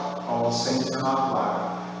white. All the saints are not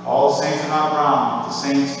black. All the saints are not brown. The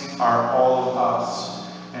saints are all of us.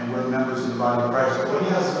 And we're members of the body of Christ. But what he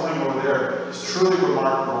has going over there is truly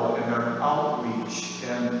remarkable in their outreach.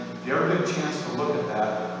 And if you ever get a chance to look at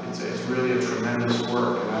that, it's really a tremendous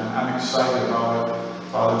work. And I'm excited about what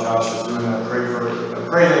Father Josh is doing. I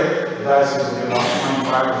pray that the diocese will get about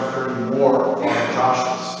 25 or 30 more Father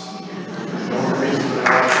Joshes. The only reason for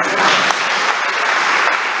that.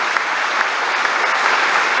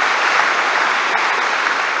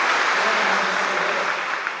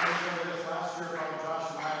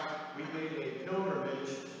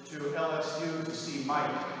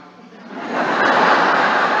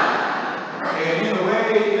 And in the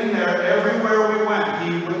way in there, everywhere we went, he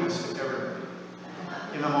witnessed everything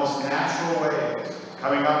in the most natural ways.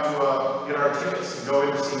 Coming up to get our tickets to go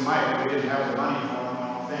in to see Mike, we didn't have the money for him, I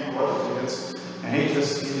don't think, or the tickets. And he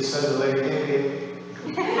just said to the lady, hey,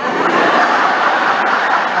 you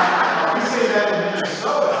say that in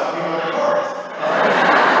Minnesota, I'll be on north. All right?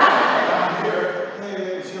 Down here,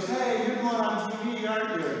 hey, she goes, hey, you're going on TV, aren't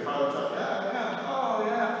you? And Father Chuck, yeah, oh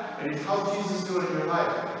yeah. And he's, how's Jesus doing in your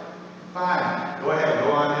life? Fine, go ahead,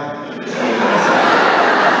 go on in.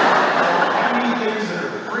 I mean things that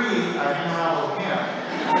are free, I hang around with him.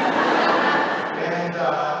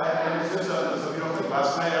 And it's just a beautiful thing.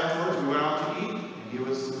 Last night afterwards, we went out to eat, and he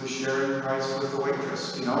was sharing Christ with the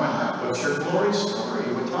waitress, and what's your glory story?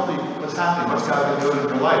 Well, tell me what's happening, what's God been doing in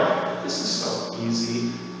your life? This is so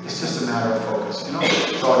easy. It's just a matter of focus,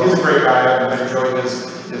 So he's a great guy, and I enjoy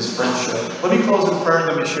his friendship. Let me close in prayer.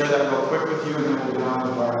 Let me share that real quick with you, and then we'll get on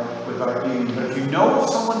with our evening. But if you know of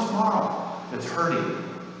someone tomorrow that's hurting,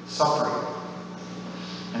 suffering,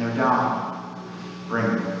 and they're down, bring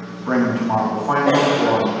them tomorrow. We'll find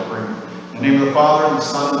out what bring them. In the name of the Father, and the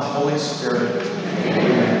Son, and the Holy Spirit.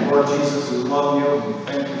 Amen. Lord Jesus, we love you, and we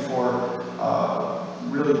thank you for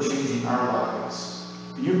really changing our lives.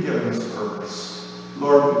 You've given us purpose.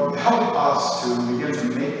 Lord, help us to begin to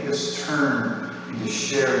make this turn and to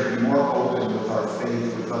share, to be more open with our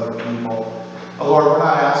faith with other people. Lord, we're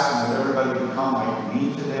not asking that everybody become like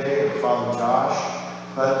me today or Father Josh,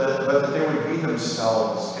 but that they would be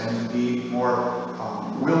themselves and to be more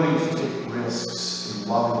willing to take risks in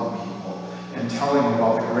loving people and telling them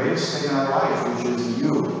about the greatest thing in our life, which is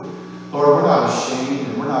you. Lord, we're not ashamed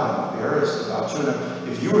and we're not embarrassed about you. And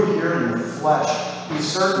if you were here in your flesh, we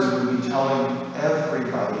certainly would be telling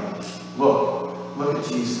everybody, look at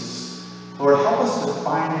Jesus. Lord, help us to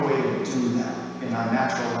find a way to do that in our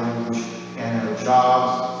natural language and in our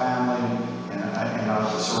jobs, family, and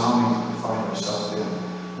our surroundings we find ourselves in.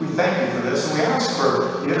 We thank you for this, and we ask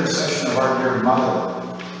for the intercession of our dear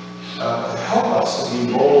mother to help us to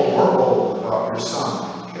be bold, more bold about your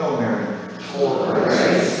Son. Hail Mary, full of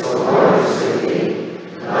grace, the Lord is with thee.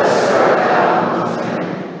 Blessed art thou among women,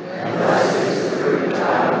 and blessed is the fruit of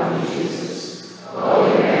thy womb, Jesus.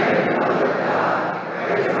 Holy Mary, Mother of God,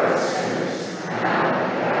 pray for us sinners, now and at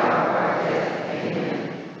the hour of our death. Amen.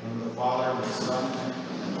 In the Father, and the Son,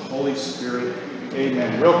 and the Holy Spirit.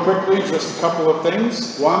 Amen. Real quickly, just a couple of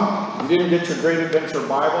things. One, you didn't get your Great Adventure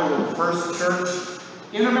Bible. You're the first church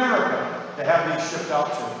in America to have these shipped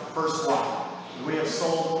out to. First one. We have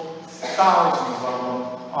sold thousands of them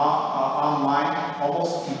online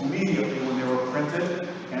almost immediately when they were printed.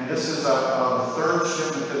 And this is the third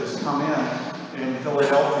shipment that has come in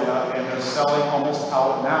Philadelphia, and they're selling almost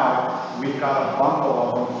out now. We've got a bundle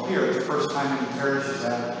of them here. It's the first time any parish has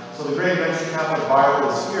had it. So the Great Adventure Catholic Bible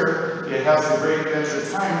is here. It has the Great Adventure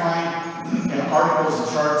timeline and articles and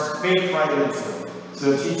charts baked right into it.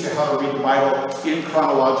 So they teach you how to read the Bible in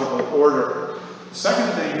chronological order. The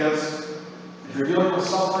second thing is, if you're dealing with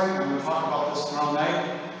suffering, I'm going to talk about this tomorrow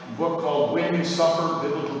night, a book called When You Suffer,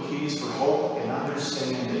 Biblical Keys for Hope and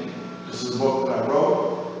Understanding. This is a book that I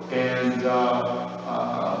wrote, and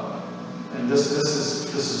this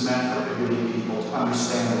is meant for everyday people to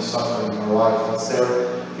understand the suffering in their life that's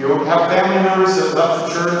there. If you have family members that left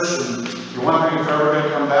the church and you're wondering if they're ever going to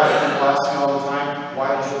come back, people ask me all the time, why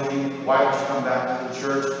did you leave? Why did you come back to the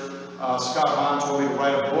church? Scott Bond told me to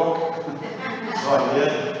write a book, so I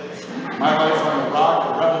did. My Life on the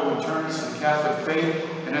Rock, A Rebel Returns to the Catholic Faith.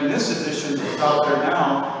 And in this edition that's out there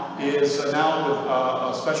now is now with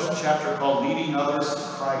a special chapter called Leading Others to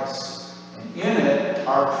Christ. And in it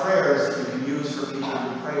are prayers that you can use for people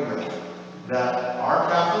to pray with that are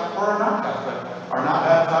Catholic or are not Catholic, are not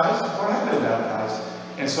baptized or have been baptized.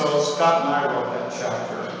 And so Scott and I wrote that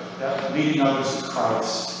chapter, that Leading Others to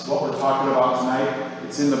Christ. What we're talking about tonight,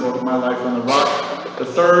 it's in the book My Life on the Rock. The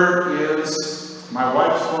third is my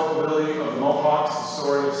wife's vulnerability of the Mohawks, the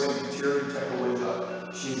story of St. Kateri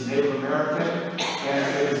Tekakwitha. She's Native American,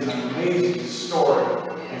 and it is an amazing story.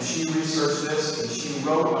 And she researched this, and she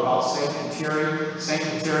wrote about St. Kateri. St.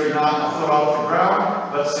 Kateri not a foot off the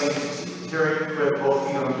ground, but St. Kateri with both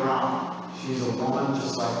feet on the ground. She's a woman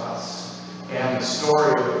just like us. And the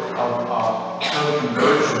story of her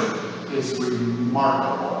conversion is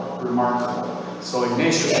remarkable, remarkable. So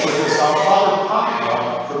Ignatius put this out. Father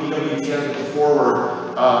Papa from EWTN to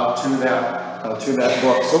forward to that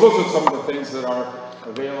book. So those are some of the things that are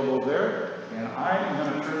available there. And I am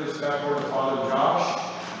going to turn this back over to Father Josh.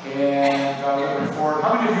 And looking forward.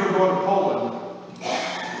 How many of you are going to Poland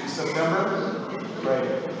in September? Great.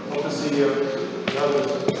 Hope to see you.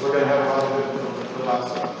 We're going to have a lot of good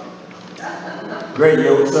last. Great,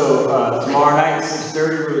 yo. So tomorrow night,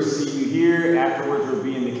 6:30, we'll see you here. Afterwards, we'll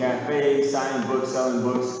be in the cafe, signing books, selling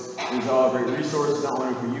books. These are all great resources, not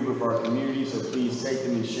only for you, but for our community. So please take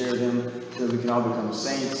them and share them so that we can all become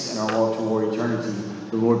saints in our walk toward eternity.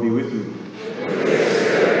 The Lord be with you.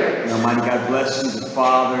 And Almighty God bless you, the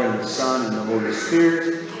Father, and the Son, and the Holy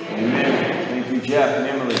Spirit. Amen. Thank you, Jeff and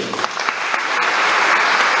Emily.